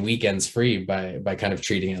evenings and weekends free by kind of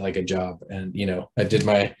treating it like a job. And, I did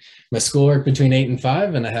my schoolwork between 8 and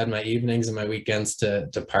 5, and I had my evenings and my weekends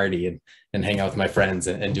to party and hang out with my friends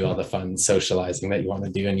and do all the fun socializing that you want to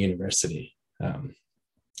do in university.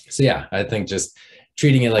 So yeah, I think just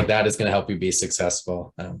treating it like that is going to help you be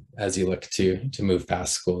successful as you look to move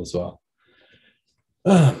past school as well.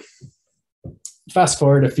 Fast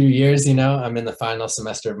forward a few years, I'm in the final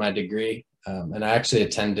semester of my degree, and I actually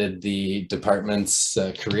attended the department's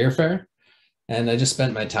career fair. And I just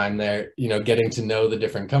spent my time there, getting to know the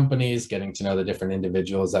different companies, getting to know the different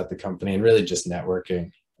individuals at the company, and really just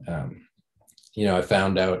networking. I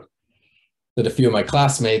found out that a few of my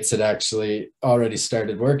classmates had actually already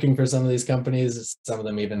started working for some of these companies. Some of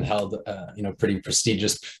them even held, pretty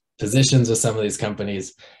prestigious positions with some of these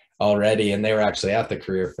companies already, and they were actually at the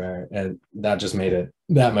career fair, and that just made it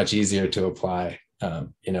that much easier to apply.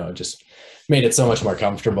 It just made it so much more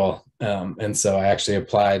comfortable. And so I actually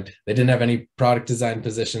applied. They didn't have any product design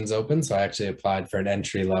positions open, so I actually applied for an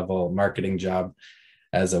entry-level marketing job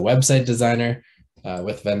as a website designer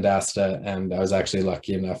with Vendasta, and I was actually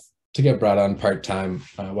lucky enough to get brought on part-time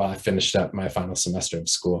while I finished up my final semester of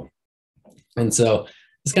school. And so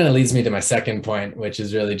this kind of leads me to my second point, which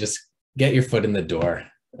is really just get your foot in the door.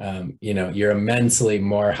 You're immensely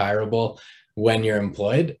more hireable when you're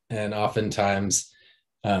employed, and oftentimes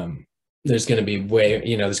there's going to be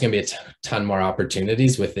a ton more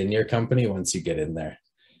opportunities within your company once you get in there.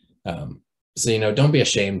 So don't be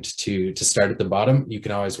ashamed to start at the bottom. You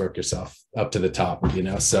can always work yourself up to the top.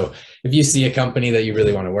 So if you see a company that you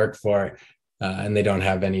really want to work for and they don't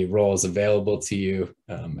have any roles available to you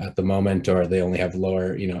at the moment, or they only have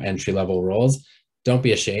lower entry-level roles, don't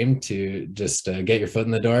be ashamed to just get your foot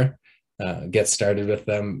in the door, get started with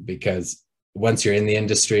them, because once you're in the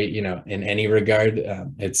industry, in any regard,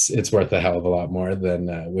 it's worth a hell of a lot more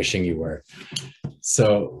than wishing you were.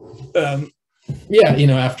 So,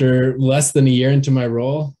 after less than a year into my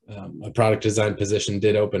role, a product design position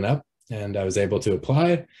did open up, and I was able to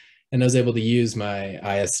apply, and I was able to use my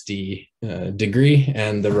ISD degree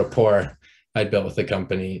and the rapport I'd built with the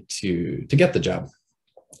company to get the job.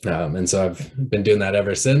 And so I've been doing that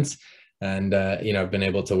ever since. And, I've been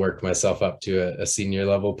able to work myself up to a senior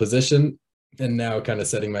level position, and now kind of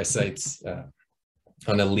setting my sights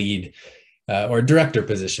on a lead or director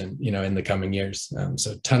position, in the coming years.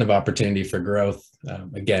 So a ton of opportunity for growth.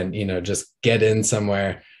 Again, just get in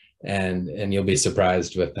somewhere and you'll be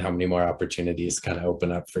surprised with how many more opportunities kind of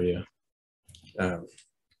open up for you. A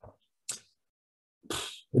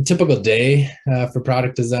typical day for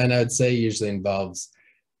product design, I would say, usually involves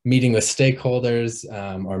meeting with stakeholders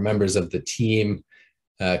or members of the team,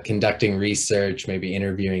 conducting research, maybe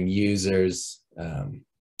interviewing users,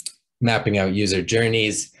 mapping out user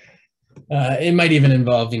journeys. It might even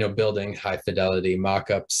involve, building high fidelity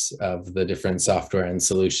mock-ups of the different software and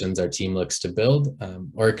solutions our team looks to build,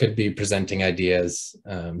 or it could be presenting ideas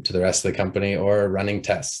to the rest of the company, or running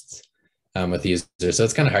tests with users. So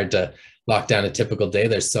it's kind of hard to lock down a typical day.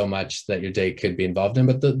 There's so much that your day could be involved in,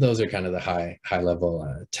 but those are kind of the high level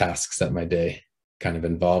tasks that my day kind of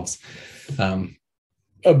involves.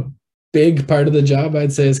 A big part of the job,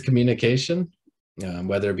 I'd say, is communication,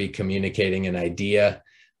 whether it be communicating an idea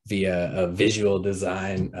via a visual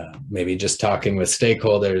design, maybe just talking with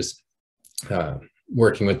stakeholders,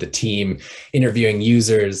 working with the team, interviewing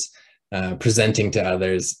users, presenting to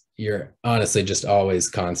others. You're honestly just always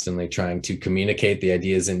constantly trying to communicate the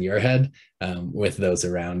ideas in your head with those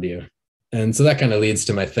around you. And so that kind of leads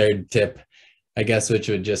to my third tip, I guess, which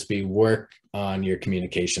would just be work on your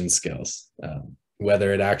communication skills,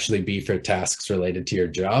 whether it actually be for tasks related to your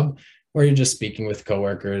job, or you're just speaking with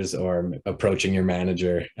coworkers or approaching your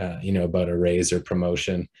manager, about a raise or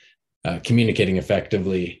promotion. Communicating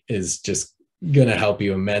effectively is just going to help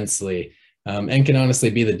you immensely, and can honestly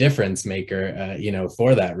be the difference maker,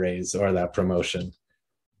 for that raise or that promotion.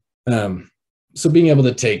 So being able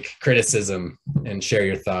to take criticism and share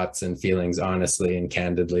your thoughts and feelings honestly and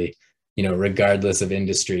candidly, regardless of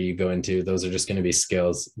industry you go into, those are just going to be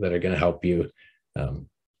skills that are going to help you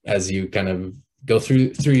as you kind of go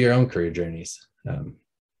through your own career journeys.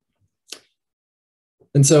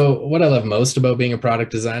 And so what I love most about being a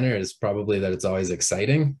product designer is probably that it's always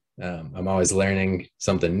exciting. I'm always learning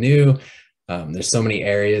something new. There's so many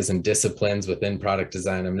areas and disciplines within product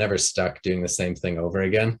design. I'm never stuck doing the same thing over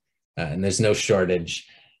again. And there's no shortage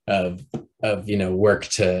of work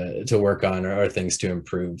to work on or things to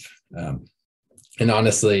improve. And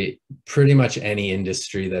honestly, pretty much any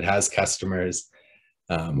industry that has customers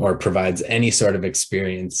or provides any sort of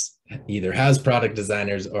experience either has product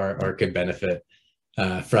designers or could benefit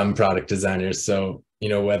from product designers. So,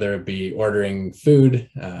 whether it be ordering food,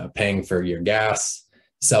 paying for your gas,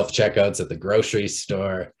 self-checkouts at the grocery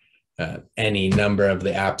store, any number of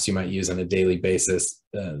the apps you might use on a daily basis,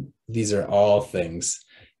 these are all things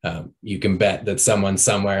you can bet that someone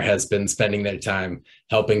somewhere has been spending their time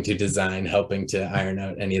helping to design, helping to iron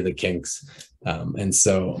out any of the kinks. And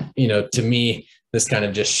so, to me, this kind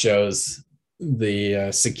of just shows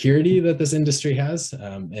the security that this industry has.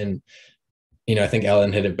 And I think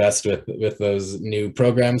Ellen hit it best with those new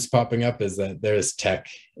programs popping up, is that there's tech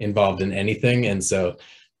involved in anything. And so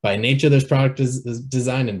by nature, there's product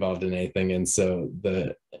design involved in anything. And so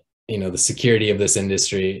the security of this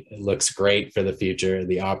industry looks great for the future.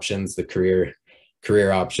 The options, the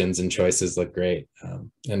career options and choices look great.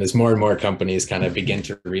 And as more and more companies kind of begin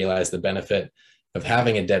to realize the benefit of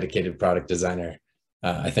having a dedicated product designer,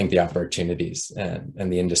 I think the opportunities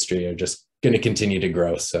and the industry are just going to continue to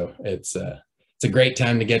grow. So it's a great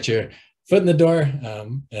time to get your foot in the door,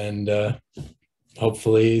 and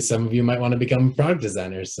hopefully some of you might want to become product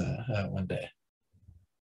designers one day.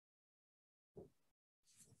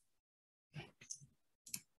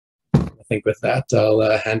 I think with that,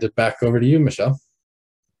 I'll hand it back over to you, Michelle.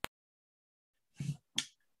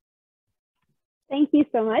 Thank you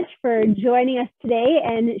so much for joining us today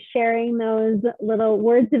and sharing those little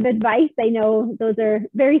words of advice. I know those are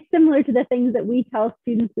very similar to the things that we tell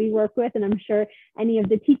students we work with, and I'm sure any of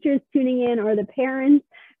the teachers tuning in or the parents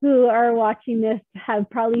who are watching this have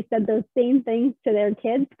probably said those same things to their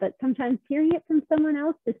kids, but sometimes hearing it from someone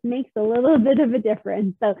else just makes a little bit of a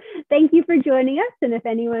difference. So thank you for joining us. And if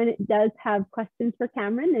anyone does have questions for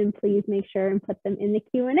Cameron, then please make sure and put them in the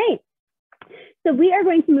Q&A. So we are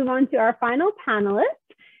going to move on to our final panelist.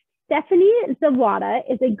 Stephanie Zawada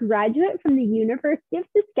is a graduate from the University of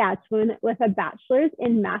Saskatchewan with a bachelor's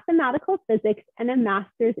in mathematical physics and a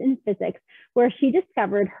master's in physics, where she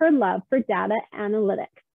discovered her love for data analytics.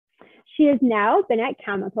 She has now been at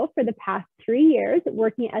Cameco for the past 3 years,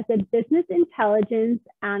 working as a business intelligence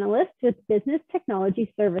analyst with business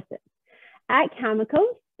technology services. At Cameco,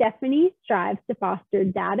 Stephanie strives to foster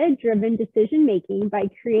data-driven decision-making by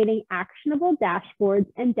creating actionable dashboards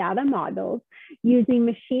and data models using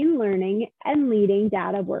machine learning and leading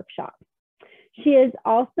data workshops. She is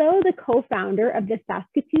also the co-founder of the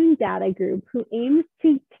Saskatoon Data Group, who aims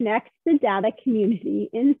to connect the data community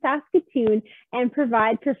in Saskatoon and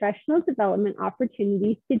provide professional development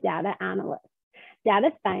opportunities to data analysts, data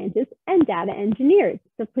scientists, and data engineers.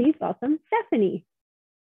 So please welcome Stephanie.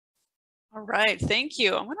 All right, thank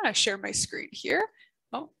you. I'm gonna share my screen here.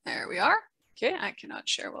 Oh, there we are. Okay, I cannot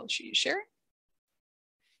share while she's sharing.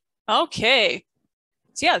 Okay,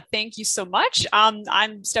 so yeah, thank you so much.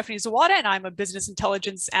 I'm Stephanie Zawada, and I'm a business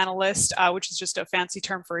intelligence analyst, which is just a fancy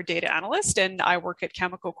term for a data analyst, and I work at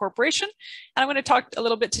Cameco Corporation. And I'm gonna talk a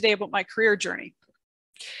little bit today about my career journey.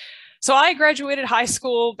 So I graduated high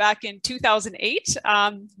school back in 2008,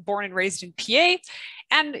 born and raised in PA.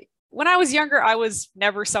 And when I was younger, I was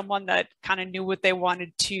never someone that kind of knew what they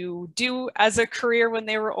wanted to do as a career when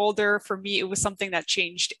they were older. For me, it was something that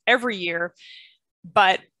changed every year,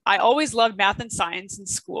 but I always loved math and science in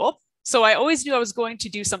school. So I always knew I was going to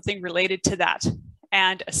do something related to that.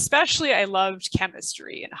 And especially I loved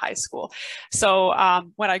chemistry in high school. So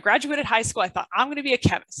when I graduated high school, I thought I'm going to be a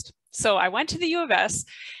chemist. So I went to the U of S,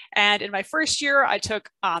 and in my first year, I took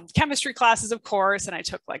chemistry classes, of course, and I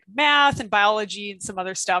took like math and biology and some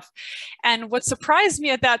other stuff. And what surprised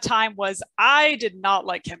me at that time was I did not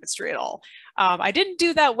like chemistry at all. I didn't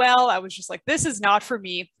do that well. I was just like, this is not for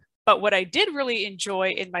me. But what I did really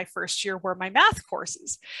enjoy in my first year were my math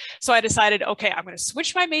courses. So I decided, okay, I'm going to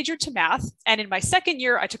switch my major to math. And in my second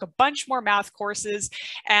year, I took a bunch more math courses.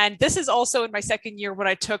 And this is also in my second year when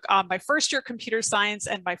I took my first year computer science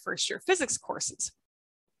and my first year physics courses.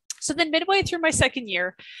 So then midway through my second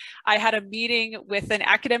year, I had a meeting with an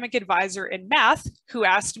academic advisor in math who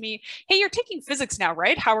asked me, hey, you're taking physics now,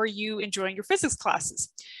 right? How are you enjoying your physics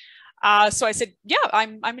classes? So I said, yeah,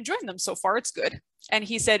 I'm enjoying them so far. It's good. And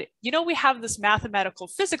he said, you know, we have this mathematical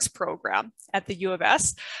physics program at the U of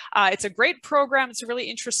S. It's a great program. It's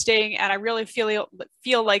really interesting. And I really feel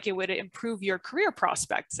like it would improve your career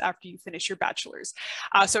prospects after you finish your bachelor's.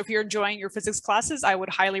 So if you're enjoying your physics classes, I would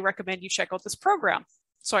highly recommend you check out this program.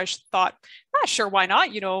 So I thought, sure, why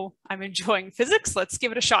not? You know, I'm enjoying physics. Let's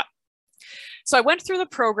give it a shot. So I went through the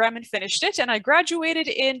program and finished it, and I graduated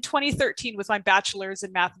in 2013 with my bachelor's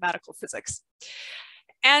in mathematical physics.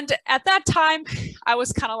 And at that time, I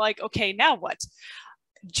was kind of like, okay, now what?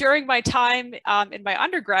 During my time in my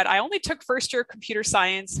undergrad, I only took first year computer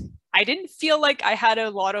science. I didn't feel like I had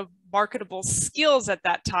a lot of marketable skills at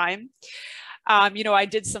that time. You know, I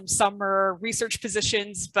did some summer research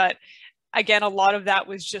positions, but again, a lot of that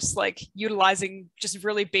was just like utilizing just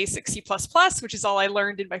really basic C++, which is all I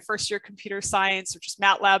learned in my first year of computer science, or just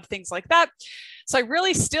MATLAB, things like that. So I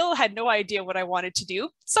really still had no idea what I wanted to do.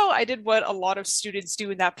 So I did what a lot of students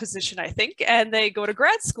do in that position, I think, and they go to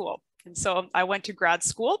grad school. And so I went to grad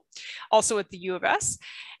school, also at the U of S,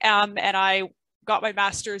 and I got my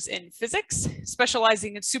master's in physics,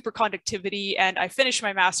 specializing in superconductivity, and I finished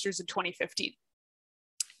my master's in 2015.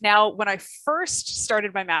 Now, when I first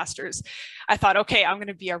started my master's, I thought, okay, I'm going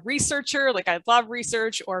to be a researcher, like I love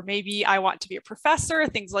research, or maybe I want to be a professor,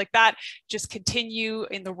 things like that, just continue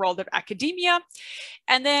in the world of academia.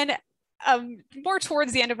 And then more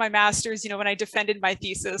towards the end of my master's, when I defended my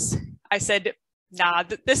thesis, I said, nah,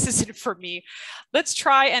 this isn't for me. Let's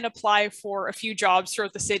try and apply for a few jobs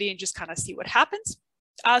throughout the city and just kind of see what happens.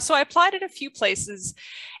 So I applied at a few places,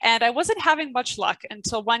 and I wasn't having much luck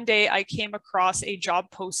until one day I came across a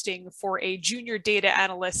job posting for a junior data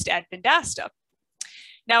analyst at Vendasta.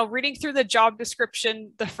 Now, reading through the job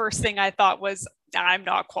description, the first thing I thought was, I'm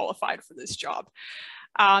not qualified for this job.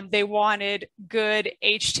 They wanted good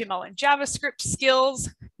HTML and JavaScript skills.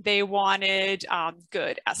 They wanted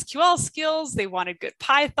good SQL skills. They wanted good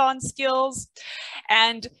Python skills.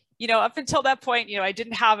 And up until that point, I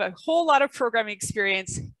didn't have a whole lot of programming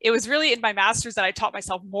experience. It was really in my master's that I taught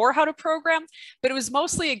myself more how to program, but it was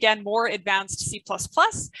mostly, again, more advanced C++.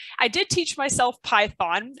 I did teach myself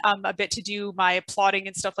Python a bit to do my plotting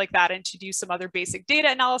and stuff like that, and to do some other basic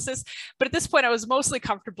data analysis. But at this point, I was mostly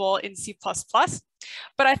comfortable in C++.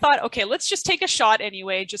 But I thought, okay, let's just take a shot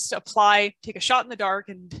anyway, just apply, take a shot in the dark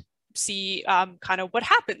and see kind of what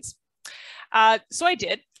happens. So I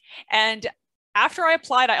did. And after I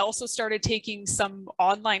applied, I also started taking some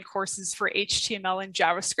online courses for HTML and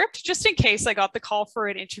JavaScript, just in case I got the call for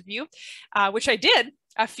an interview, which I did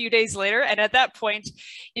a few days later. And at that point,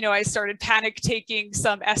 I started panic taking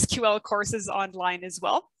some SQL courses online as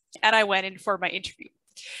well. And I went in for my interview.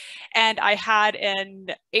 And I had an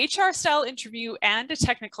HR style interview and a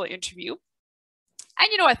technical interview.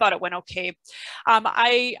 And, I thought it went okay.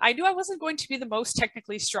 I knew I wasn't going to be the most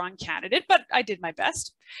technically strong candidate, but I did my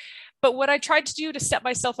best. But what I tried to do to set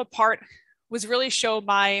myself apart was really show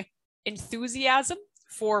my enthusiasm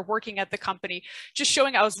for working at the company, just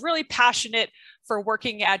showing I was really passionate for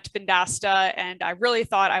working at Vendasta, and I really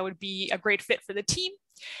thought I would be a great fit for the team.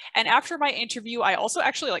 And after my interview, I also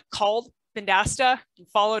actually called Vendasta and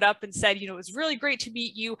followed up and said, it was really great to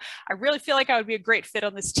meet you. I really feel like I would be a great fit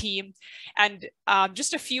on this team. And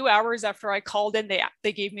just a few hours after I called in,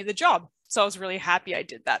 they gave me the job. So I was really happy I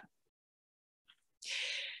did that.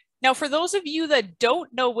 Now, for those of you that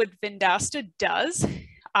don't know what Vendasta does,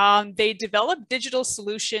 they develop digital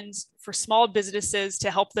solutions for small businesses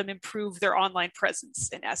to help them improve their online presence,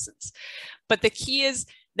 in essence. But the key is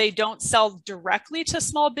they don't sell directly to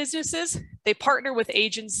small businesses. They partner with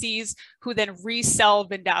agencies who then resell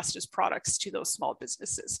Vendasta's products to those small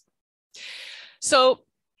businesses. So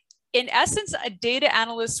in essence, a data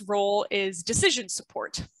analyst role is decision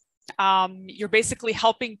support. You're basically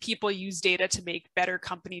helping people use data to make better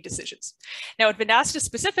company decisions. Now at Vendasta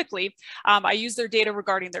specifically, I use their data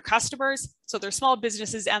regarding their customers, so their small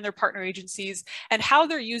businesses and their partner agencies, and how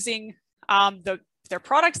they're using their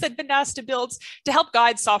products that Vendasta builds to help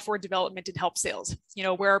guide software development and help sales.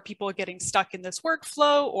 Where are people getting stuck in this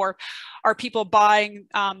workflow, or are people buying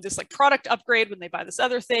this product upgrade when they buy this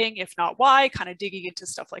other thing? If not, why? Kind of digging into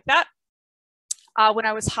stuff like that. When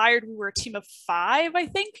I was hired, we were a team of 5, I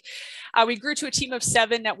think. We grew to a team of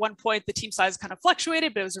 7 at one point. The team size kind of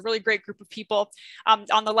fluctuated, but it was a really great group of people.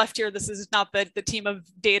 On the left here, this is not the team of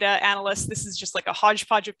data analysts. This is just a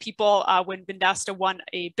hodgepodge of people when Vendasta won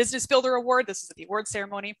a Business Builder Award. This is at the award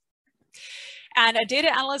ceremony. And a data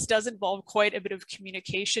analyst does involve quite a bit of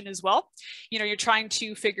communication as well. You're trying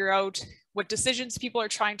to figure out what decisions people are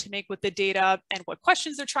trying to make with the data and what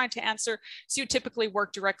questions they're trying to answer. So you typically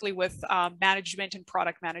work directly with management and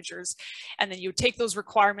product managers. And then you take those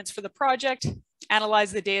requirements for the project,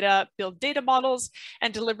 analyze the data, build data models,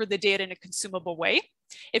 and deliver the data in a consumable way.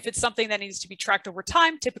 If it's something that needs to be tracked over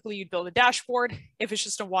time, typically you'd build a dashboard. If it's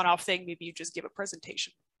just a one-off thing, maybe you just give a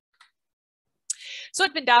presentation. So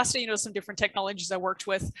at Vendasta, some different technologies I worked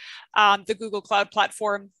with. The Google Cloud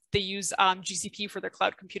Platform, they use GCP for their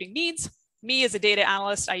cloud computing needs. Me as a data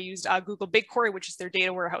analyst, I used Google BigQuery, which is their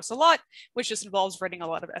data warehouse a lot, which just involves writing a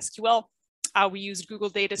lot of SQL. We used Google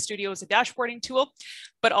Data Studio as a dashboarding tool,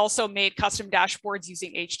 but also made custom dashboards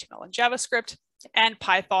using HTML and JavaScript, and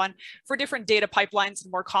Python for different data pipelines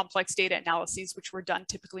and more complex data analyses, which were done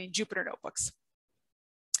typically in Jupyter notebooks.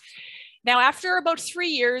 Now, after about 3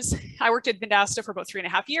 years, I worked at Vendasta for about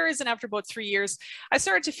 3.5 years. And after about 3 years, I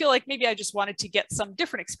started to feel like maybe I just wanted to get some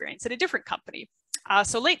different experience at a different company.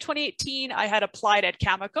 So late 2018, I had applied at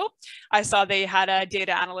Cameco. I saw they had a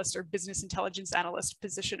data analyst or business intelligence analyst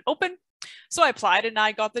position open. So I applied and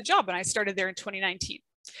I got the job and I started there in 2019.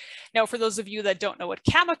 Now, for those of you that don't know what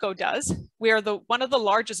Cameco does, we are one of the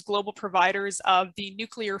largest global providers of the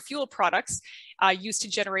nuclear fuel products used to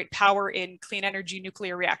generate power in clean energy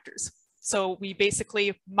nuclear reactors. So we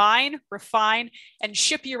basically mine, refine, and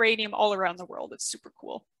ship uranium all around the world. It's super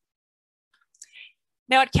cool.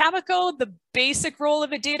 Now at Cameco, the basic role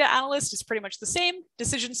of a data analyst is pretty much the same: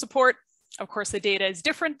 decision support. Of course, the data is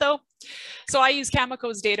different though. So I use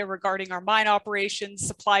Cameco's data regarding our mine operations,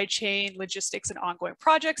 supply chain, logistics, and ongoing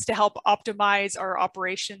projects to help optimize our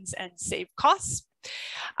operations and save costs.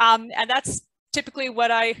 And that's typically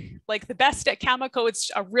what I like the best at Cameco.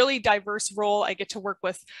 It's a really diverse role. I get to work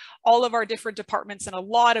with all of our different departments and a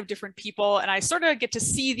lot of different people. And I sort of get to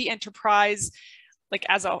see the enterprise like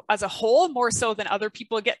as a whole, more so than other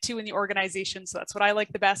people get to in the organization. So that's what I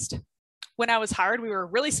like the best. When I was hired, we were a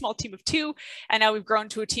really small team of 2, and now we've grown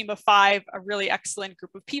to a team of 5, a really excellent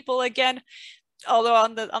group of people again. Although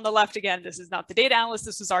on the left, again, this is not the data analyst,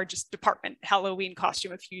 this was our just department Halloween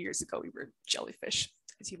costume a few years ago. We were jellyfish,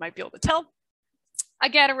 as you might be able to tell.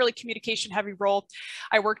 Again, a really communication heavy role.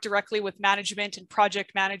 I work directly with management and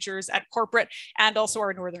project managers at corporate and also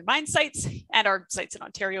our northern mine sites and our sites in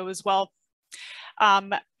Ontario as well.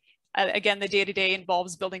 Again, the day-to-day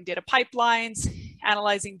involves building data pipelines,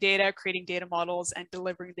 analyzing data, creating data models, and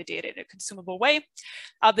delivering the data in a consumable way.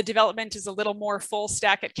 The development is a little more full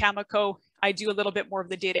stack at Cameco. I do a little bit more of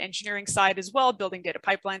the data engineering side as well, building data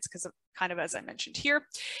pipelines, because of kind of as I mentioned here.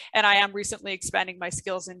 And I am recently expanding my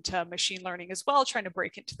skills into machine learning as well, trying to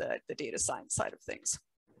break into the data science side of things.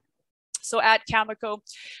 So at Cameco,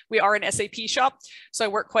 we are an SAP shop. So I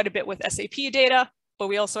work quite a bit with SAP data, but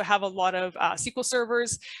we also have a lot of SQL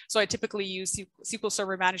servers. So I typically use SQL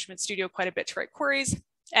Server Management Studio quite a bit to write queries.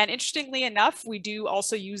 And interestingly enough, we do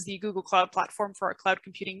also use the Google Cloud Platform for our cloud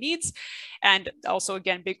computing needs. And also,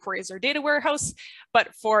 again, BigQuery is our data warehouse.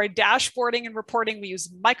 But for dashboarding and reporting, we use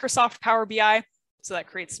Microsoft Power BI. So that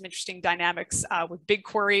creates some interesting dynamics with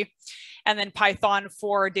BigQuery. And then Python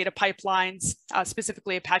for data pipelines,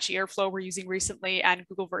 specifically Apache Airflow we're using recently, and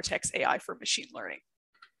Google Vertex AI for machine learning.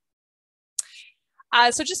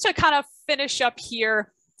 So just to kind of finish up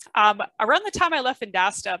here, around the time I left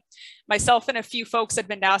Vendasta, myself and a few folks at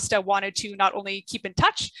Vendasta wanted to not only keep in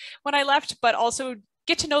touch when I left, but also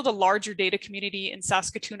get to know the larger data community in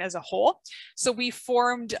Saskatoon as a whole. So we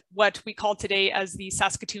formed what we call today as the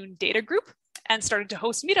Saskatoon Data Group and started to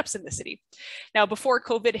host meetups in the city. Now, before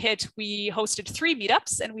COVID hit, we hosted 3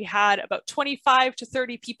 meetups and we had about 25 to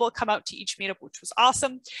 30 people come out to each meetup, which was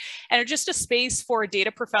awesome. And just a space for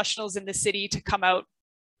data professionals in the city to come out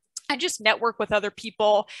and just network with other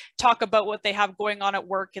people, talk about what they have going on at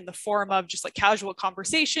work in the form of just like casual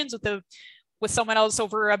conversations with someone else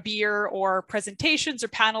over a beer, or presentations or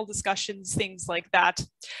panel discussions, things like that.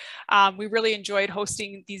 We really enjoyed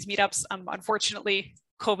hosting these meetups. Unfortunately,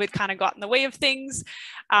 COVID kind of got in the way of things.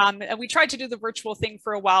 And we tried to do the virtual thing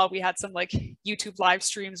for a while. We had some like YouTube live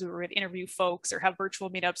streams. We would interview folks or have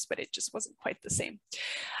virtual meetups, but it just wasn't quite the same.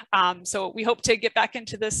 So we hope to get back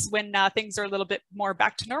into this when things are a little bit more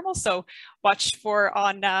back to normal. So watch for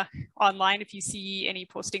online if you see any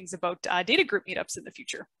postings about data group meetups in the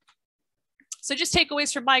future. So just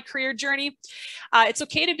takeaways from my career journey. It's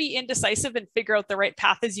okay to be indecisive and figure out the right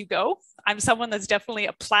path as you go. I'm someone that's definitely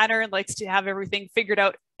a planner and likes to have everything figured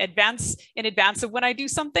out in advance of when I do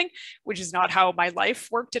something, which is not how my life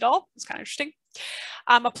worked at all. It's kind of interesting.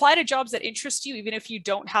 Apply to jobs that interest you, even if you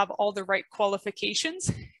don't have all the right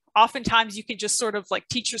qualifications. Oftentimes you can just sort of like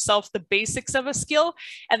teach yourself the basics of a skill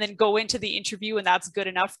and then go into the interview, and that's good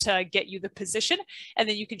enough to get you the position. And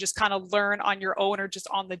then you can just kind of learn on your own or just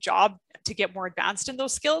on the job to get more advanced in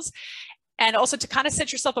those skills. And also to kind of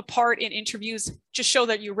set yourself apart in interviews, just show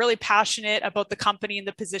that you're really passionate about the company and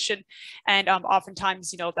the position. And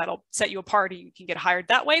oftentimes, you know, that'll set you apart and you can get hired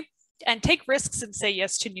that way. And take risks and say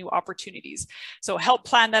yes to new opportunities. So help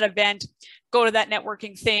plan that event, go to that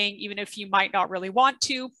networking thing, even if you might not really want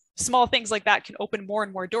to. Small things like that can open more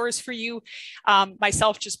and more doors for you.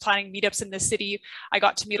 Myself, just planning meetups in the city, I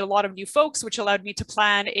got to meet a lot of new folks, which allowed me to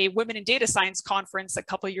plan a Women in Data Science conference a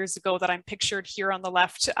couple of years ago that I'm pictured here on the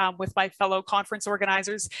left with my fellow conference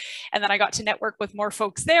organizers. And then I got to network with more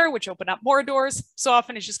folks there, which opened up more doors. So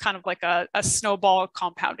often it's just kind of like a snowball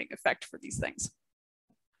compounding effect for these things.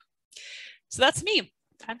 So that's me.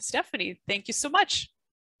 I'm Stephanie. Thank you so much.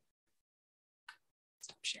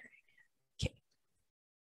 Stop sharing. Okay.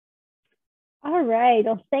 All right.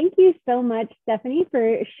 Well, thank you so much, Stephanie,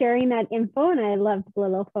 for sharing that info. And I loved the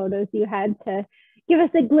little photos you had to give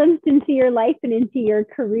us a glimpse into your life and into your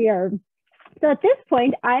career. So at this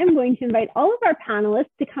point, I am going to invite all of our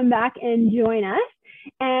panelists to come back and join us.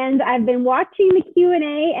 And I've been watching the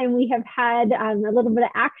Q&A, and we have had a little bit of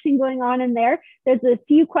action going on in there. There's a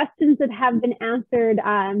few questions that have been answered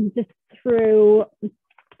just through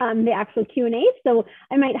the actual Q&A. So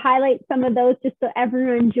I might highlight some of those just so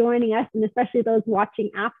everyone joining us, and especially those watching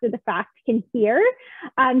after the fact, can hear.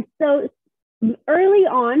 So early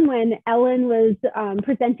on, when Ellen was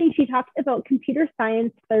presenting, she talked about Computer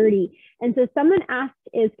Science 30. And so someone asked,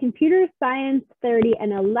 is Computer Science 30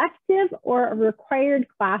 an elective or a required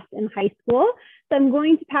class in high school? So I'm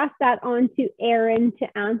going to pass that on to Aaron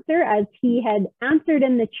to answer, as he had answered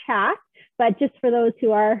in the chat, but just for those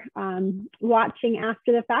who are watching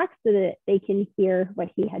after the fact, so that they can hear what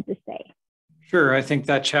he had to say. Sure, I think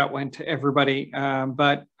that chat went to everybody,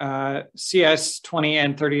 but CS 20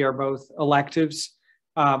 and 30 are both electives,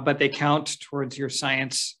 but they count towards your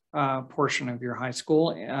science portion of your high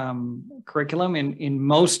school curriculum. In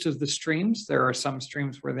most of the streams, there are some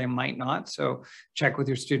streams where they might not, so check with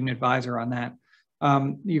your student advisor on that.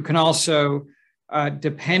 You can also,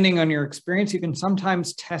 depending on your experience, you can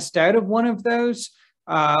sometimes test out of one of those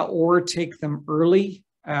or take them early.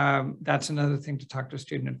 That's another thing to talk to a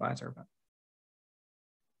student advisor about.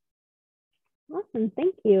 Awesome,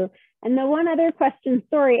 thank you. And the one other question,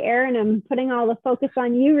 sorry, Aaron, I'm putting all the focus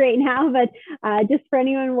on you right now, but just for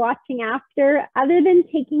anyone watching after, other than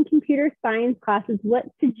taking computer science classes, what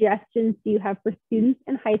suggestions do you have for students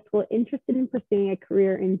in high school interested in pursuing a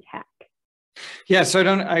career in tech? Yeah, so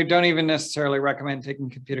I don't even necessarily recommend taking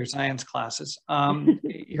computer science classes.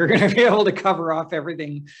 You're going to be able to cover off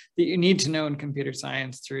everything that you need to know in computer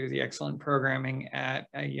science through the excellent programming at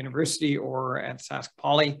a university or at Sask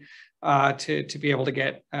Poly to be able to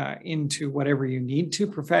get into whatever you need to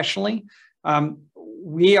professionally.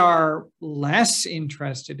 We are less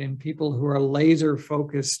interested in people who are laser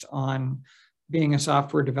focused on being a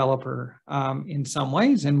software developer in some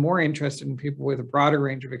ways, and more interested in people with a broader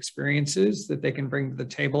range of experiences that they can bring to the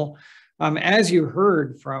table. As you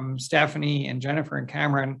heard from Stephanie and Jennifer and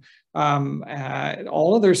Cameron,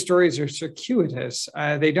 all of their stories are circuitous.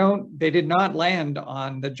 They did not land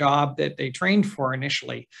on the job that they trained for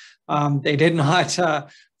initially. They did not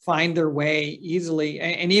find their way easily.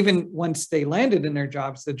 And even once they landed in their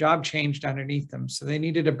jobs, the job changed underneath them. So they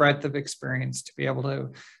needed a breadth of experience to be able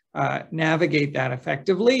to navigate that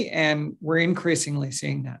effectively, and we're increasingly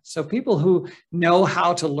seeing that. So people who know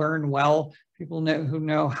how to learn well, people who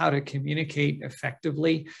know how to communicate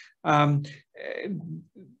effectively,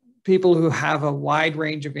 people who have a wide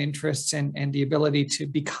range of interests and the ability to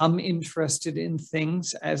become interested in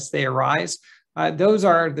things as they arise, those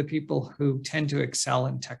are the people who tend to excel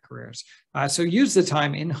in tech careers. So use the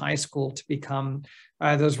time in high school to become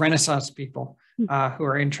those Renaissance people who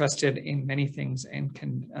are interested in many things and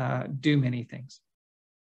can do many things.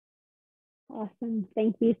 Awesome.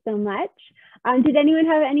 Thank you so much. Did anyone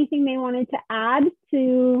have anything they wanted to add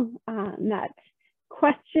to that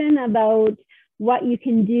question about what you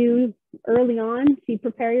can do early on to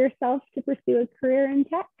prepare yourself to pursue a career in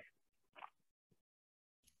tech?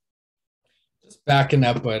 Just backing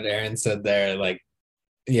up what Aaron said there, like,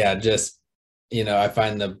 yeah, just, I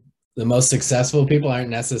find the most successful people aren't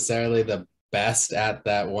necessarily the best at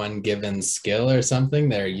that one given skill or something.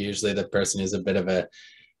 They're usually the person who's a bit of a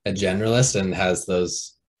generalist and has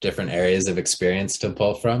those different areas of experience to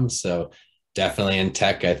pull from. So definitely in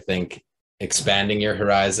tech, I think expanding your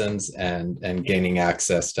horizons and gaining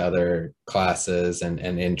access to other classes and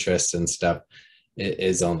interests and stuff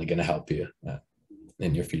is only going to help you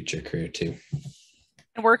in your future career too.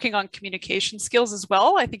 And working on communication skills as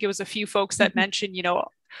well. I think it was a few folks that mentioned,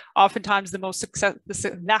 oftentimes the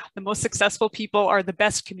most successful people are the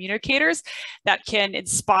best communicators that can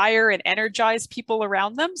inspire and energize people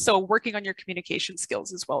around them. So working on your communication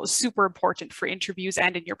skills as well is super important for interviews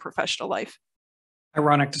and in your professional life.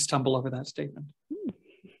 Ironic to stumble over that statement.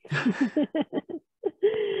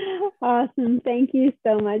 Awesome. Thank you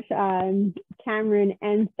so much, Cameron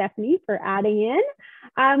and Stephanie, for adding in.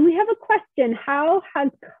 We have a question. How has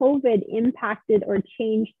COVID impacted or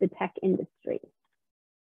changed the tech industry?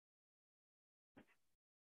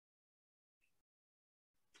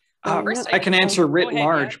 I can answer writ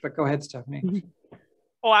large, but go ahead, Stephanie.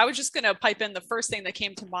 Oh, I was just going to pipe in. The first thing that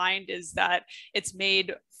came to mind is that it's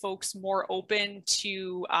made folks more open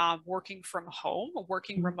to working from home,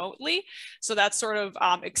 working remotely. So that sort of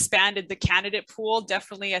expanded the candidate pool,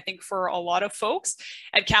 definitely, I think, for a lot of folks.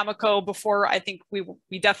 At Cameco before, I think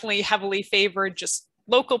we definitely heavily favored just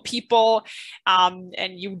local people,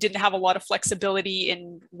 and you didn't have a lot of flexibility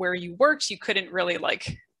in where you worked. You couldn't really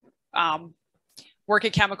like work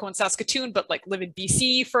at Cameco in Saskatoon, but like live in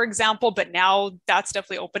BC, for example. But now that's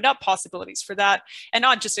definitely opened up possibilities for that. And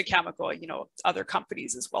not just at Cameco, you know, other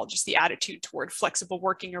companies as well. Just the attitude toward flexible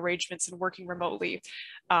working arrangements and working remotely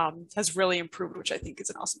has really improved, which I think is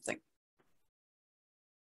an awesome thing.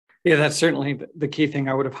 Yeah, that's certainly the key thing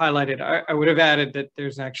I would have highlighted. I would have added that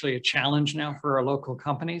there's actually a challenge now for our local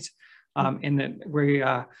companies in that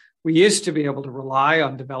we used to be able to rely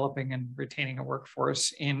on developing and retaining a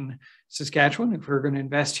workforce in Saskatchewan. If we were going to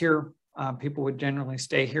invest here, people would generally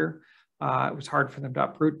stay here. It was hard for them to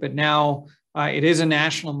uproot, but now it is a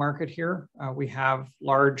national market here. We have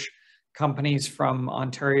large companies from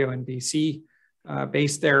Ontario and BC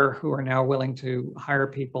based there who are now willing to hire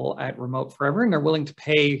people at remote forever, and they're willing to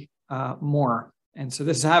pay more. And so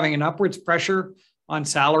this is having an upwards pressure on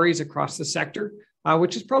salaries across the sector,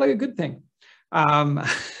 which is probably a good thing.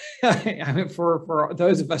 I mean, for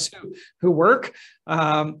those of us who work,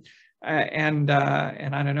 and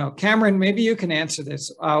I don't know, Cameron, maybe you can answer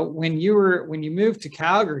this. When you moved to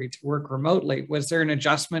Calgary to work remotely, was there an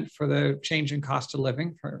adjustment for the change in cost of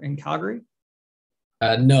living in Calgary?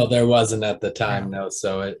 No, there wasn't at the time. No,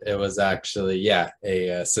 so it was actually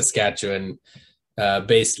a Saskatchewan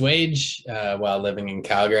based wage while living in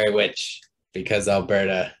Calgary, which, because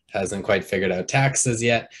Alberta hasn't quite figured out taxes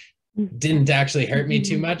yet, didn't actually hurt me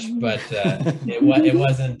too much, but it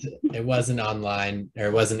wasn't online, or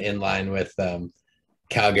it wasn't in line with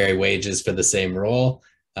Calgary wages for the same role,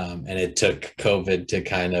 and it took COVID to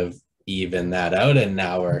kind of even that out, and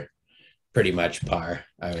now we're pretty much par,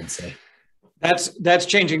 I would say. That's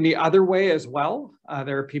changing the other way as well.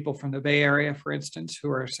 There are people from the Bay Area, for instance, who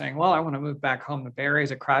are saying, well, I want to move back home. The Bay Area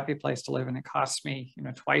is a crappy place to live, and it costs me, you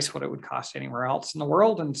know, twice what it would cost anywhere else in the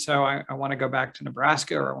world. And so I want to go back to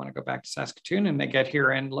Nebraska, or I want to go back to Saskatoon. And they get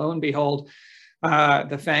here, and lo and behold,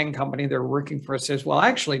 the FANG company they're working for says, well,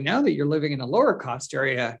 actually, now that you're living in a lower cost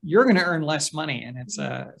area, you're going to earn less money. And it's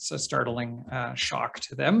a startling shock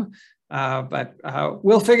to them. But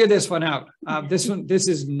we'll figure this one out. This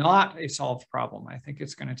is not a solved problem. I think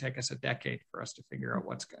it's going to take us a decade for us to figure out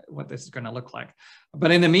what this is going to look like.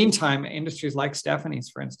 But in the meantime, industries like Stephanie's,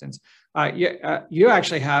 for instance, you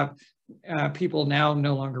actually have people now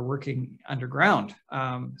no longer working underground.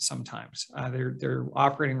 Sometimes they're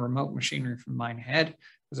operating remote machinery from mine head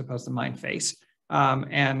as opposed to mine face,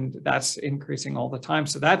 and that's increasing all the time.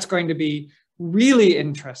 So that's going to be really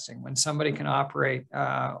interesting when somebody can operate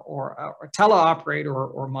or teleoperate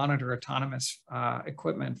or monitor autonomous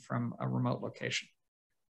equipment from a remote location.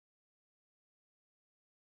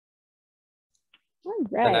 All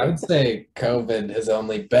right. And I would say COVID has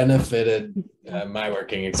only benefited my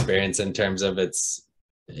working experience in terms of its,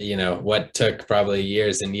 you know, what took probably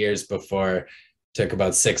years and years before, took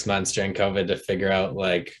about 6 months during COVID to figure out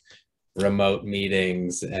like remote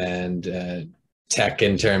meetings and tech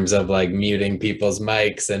in terms of like muting people's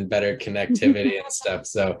mics and better connectivity and stuff.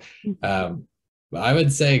 So I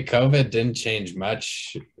would say COVID didn't change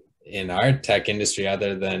much in our tech industry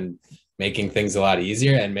other than making things a lot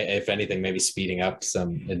easier, and if anything, maybe speeding up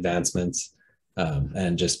some advancements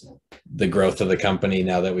and just the growth of the company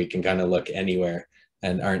now that we can kind of look anywhere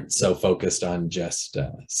and aren't so focused on just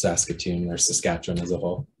Saskatoon or Saskatchewan as a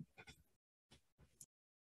whole.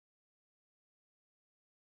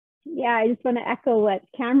 Yeah, I just want to echo what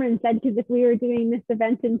Cameron said, because if we were doing this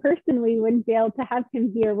event in person, we wouldn't be able to have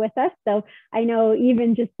him here with us. So I know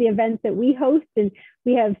even just the events that we host, and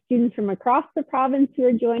we have students from across the province who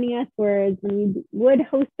are joining us, whereas when we would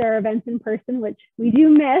host our events in person, which we do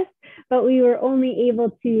miss, but we were only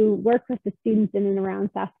able to work with the students in and around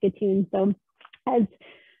Saskatoon. So as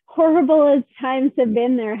horrible as times have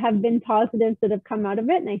been, there have been positives that have come out of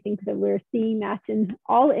it. And I think that we're seeing that in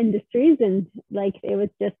all industries. And like it was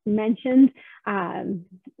just mentioned, in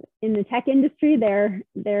the tech industry, they're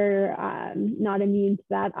not immune to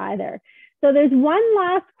that either. So there's one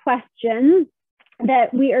last question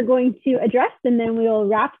that we are going to address, and then we will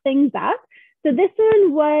wrap things up. So this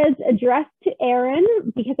one was addressed to Aaron,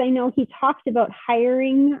 because I know he talked about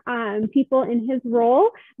hiring people in his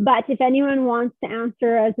role, but if anyone wants to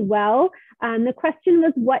answer as well, the question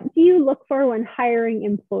was, what do you look for when hiring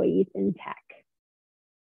employees in tech?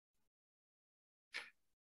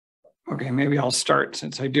 Okay, maybe I'll start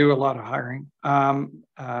since I do a lot of hiring,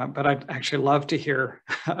 but I'd actually love to hear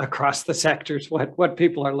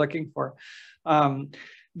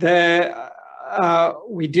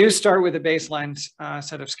we do start with a baseline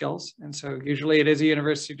set of skills. And so usually it is a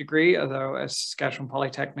university degree, although a Saskatchewan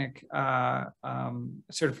Polytechnic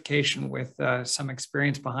certification with some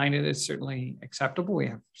experience behind it is certainly acceptable. We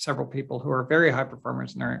have several people who are very high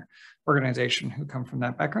performers in our organization who come from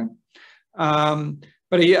that background.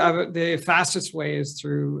 But the fastest way is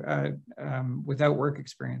through, without work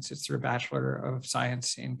experience, it's through a Bachelor of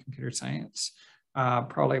Science in Computer Science.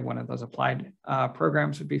 Probably one of those applied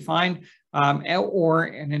programs would be fine, or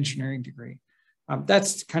an engineering degree.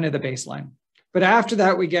 That's kind of the baseline. But after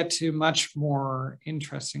that, we get to much more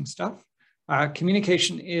interesting stuff.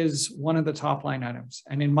 Communication is one of the top line items.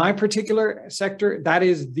 And in my particular sector, that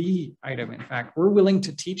is the item. In fact, we're willing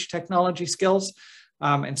to teach technology skills.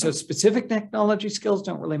 And so specific technology skills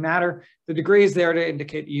don't really matter. The degree is there to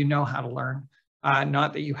indicate that you know how to learn.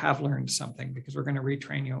 Not that you have learned something, because we're going to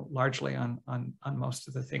retrain you largely on most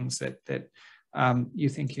of the things that you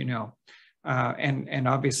think you know. And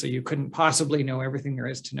obviously you couldn't possibly know everything there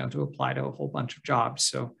is to know to apply to a whole bunch of jobs.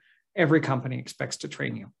 So every company expects to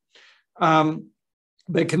train you.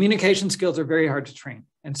 But communication skills are very hard to train.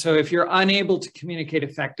 And so if you're unable to communicate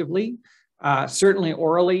effectively, certainly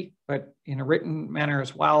orally, but in a written manner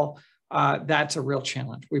as well, that's a real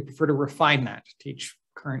challenge. We prefer to refine that, to teach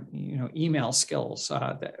current email skills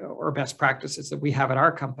or best practices that we have at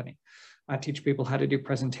our company. Teach people how to do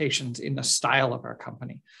presentations in the style of our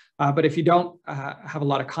company. But if you don't have a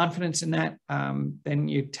lot of confidence in that, then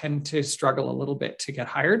you tend to struggle a little bit to get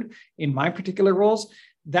hired. In my particular roles,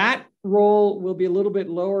 that role will be a little bit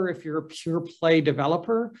lower if you're a pure play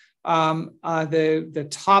developer. The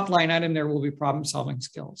top line item there will be problem solving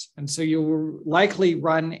skills. And so you will likely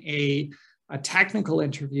run a technical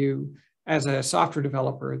interview as a software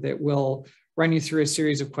developer that will run you through a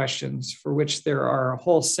series of questions for which there are a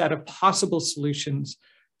whole set of possible solutions,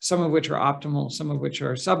 some of which are optimal, some of which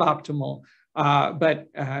are suboptimal. But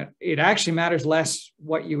it actually matters less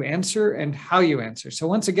what you answer and how you answer. So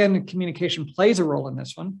once again, communication plays a role in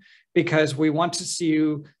this one, because we want to see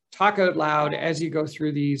you talk out loud as you go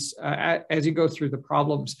through these, as you go through the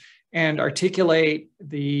problems, and articulate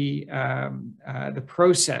the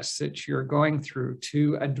process that you're going through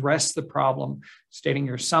to address the problem, stating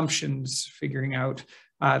your assumptions, figuring out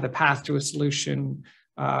the path to a solution,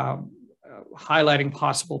 highlighting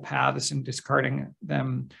possible paths and discarding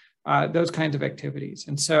them, those kinds of activities.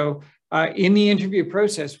 And so in the interview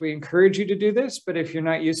process, we encourage you to do this, but if you're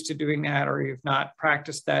not used to doing that, or you've not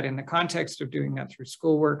practiced that in the context of doing that through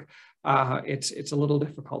schoolwork, it's a little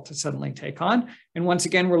difficult to suddenly take on. And once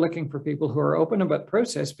again, we're looking for people who are open about the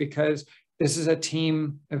process, because this is a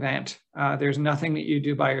team event. There's nothing that you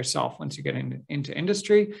do by yourself once you get into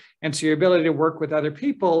industry. And so your ability to work with other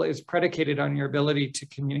people is predicated on your ability to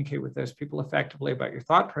communicate with those people effectively about your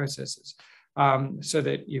thought processes, so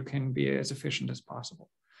that you can be as efficient as possible.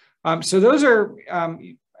 So those are,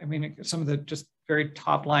 I mean, some of the just very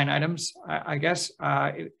top line items, I guess.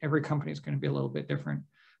 Every company is going to be a little bit different.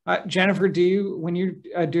 Jennifer, when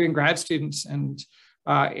you're doing grad students and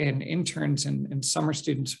interns and summer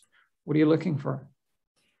students, what are you looking for?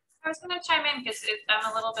 I was going to chime in because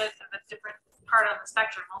I'm a little bit of a different part on the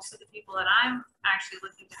spectrum. Most of the people that I'm actually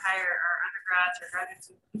looking to hire are undergrads or graduate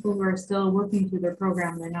students, people who are still working through their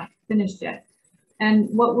program. They're not finished yet. And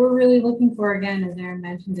what we're really looking for, again, as Aaron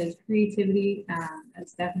mentioned, is creativity,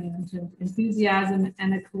 as Stephanie mentioned, enthusiasm,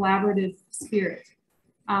 and a collaborative spirit.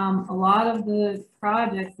 A lot of the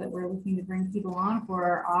projects that we're looking to bring people on for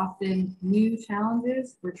are often new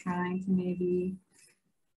challenges. We're trying to maybe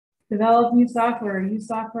develop new software or use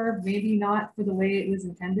software, maybe not for the way it was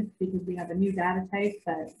intended, because we have a new data type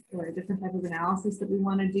or a different type of analysis that we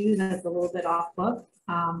want to do that's a little bit off book.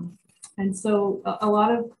 And so a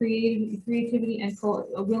lot of creativity and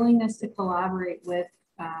a willingness to collaborate with,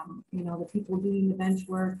 the people doing the bench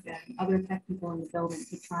work and other tech people in the building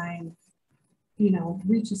to try and,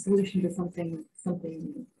 reach a solution to something. So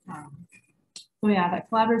yeah, that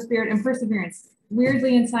collaborative spirit and perseverance.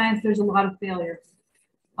 Weirdly, in science, there's a lot of failure.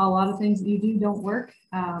 A lot of things that you do don't work,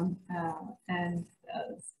 and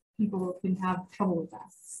people can have trouble with that.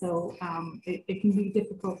 So it can be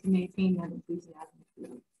difficult to maintain that enthusiasm.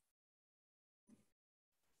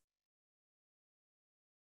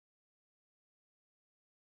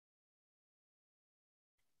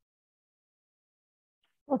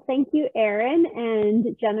 Well, thank you, Aaron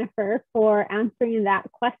and Jennifer, for answering that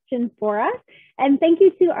question for us. And thank you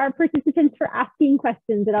to our participants for asking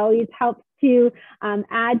questions. It always helps to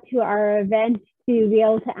add to our event to be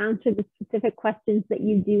able to answer the specific questions that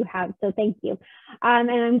you do have. So thank you. And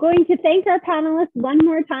I'm going to thank our panelists one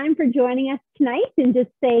more time for joining us tonight and just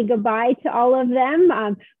say goodbye to all of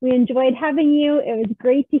them. We enjoyed having you. It was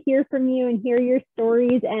great to hear from you and hear your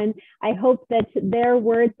stories. And I hope that their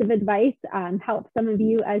words of advice help some of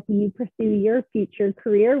you as you pursue your future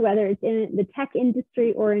career, whether it's in the tech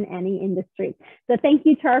industry or in any industry. So thank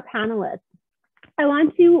you to our panelists. I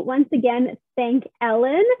want to once again thank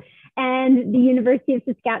Ellen and the University of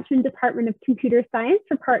Saskatchewan Department of Computer Science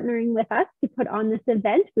for partnering with us to put on this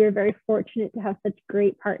event. We are very fortunate to have such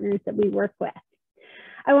great partners that we work with.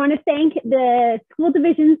 I want to thank the school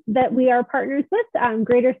divisions that we are partners with,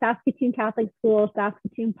 Greater Saskatoon Catholic Schools,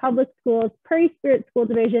 Saskatoon Public Schools, Prairie Spirit School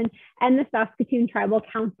Division, and the Saskatoon Tribal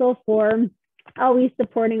Council for always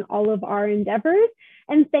supporting all of our endeavors.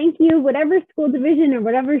 And thank you, whatever school division or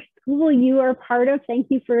whatever school you are part of, thank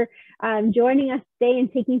you for joining us today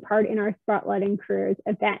and taking part in our Spotlighting Careers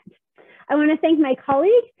event. I want to thank my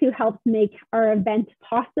colleagues who helped make our event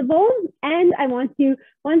possible. And I want to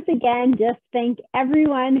once again just thank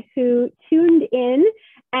everyone who tuned in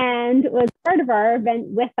and was part of our event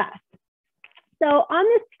with us. So on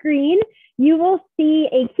the screen, you will see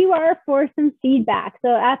a QR for some feedback.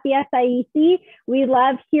 So at the SIEC, we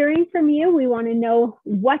love hearing from you. We want to know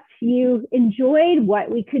what you enjoyed, what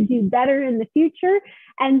we could do better in the future.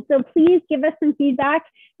 And so please give us some feedback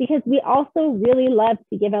because we also really love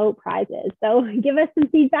to give out prizes. So give us some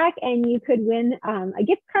feedback and you could win a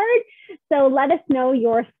gift card. So let us know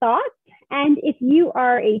your thoughts. And if you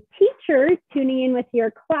are a teacher tuning in with your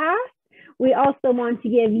class, we also want to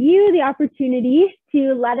give you the opportunity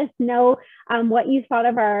to let us know what you thought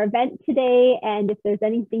of our event today and if there's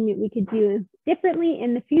anything that we could do differently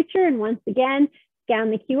in the future. And once again, scan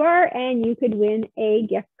the QR and you could win a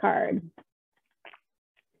gift card.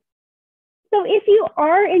 So if you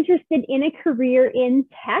are interested in a career in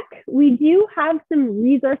tech, we do have some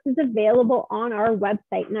resources available on our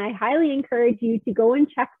website, and I highly encourage you to go and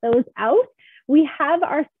check those out. We have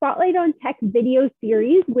our Spotlight on Tech video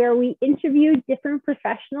series where we interview different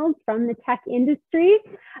professionals from the tech industry.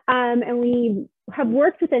 And we have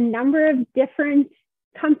worked with a number of different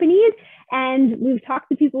companies and we've talked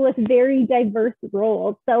to people with very diverse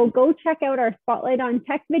roles. So go check out our Spotlight on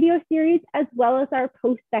Tech video series as well as our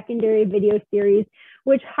post-secondary video series,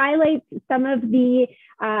 which highlights some of the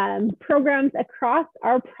programs across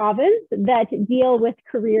our province that deal with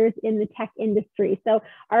careers in the tech industry. So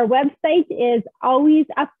our website is always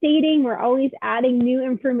updating. We're always adding new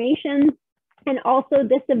information. And also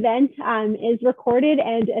this event is recorded,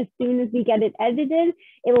 and as soon as we get it edited,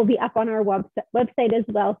 it will be up on our website as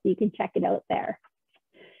well, so you can check it out there.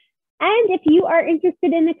 And if you are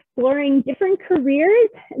interested in exploring different careers,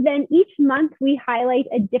 then each month we highlight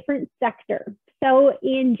a different sector. So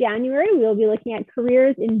in January, we'll be looking at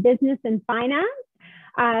careers in business and finance.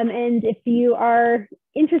 And if you are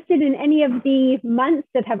interested in any of the months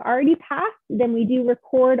that have already passed, then we do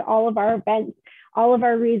record all of our events. All of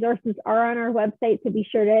our resources are on our website, so be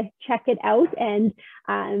sure to check it out and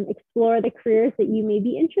explore the careers that you may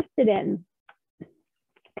be interested in.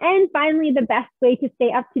 And finally, the best way to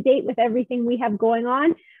stay up to date with everything we have going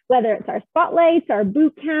on, whether it's our spotlights, our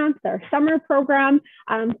boot camps, our summer program,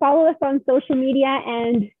 follow us on social media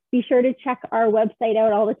and be sure to check our website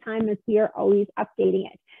out all the time as we are always updating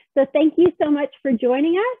it. So thank you so much for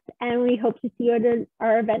joining us, and we hope to see you at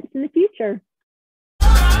our events in the future.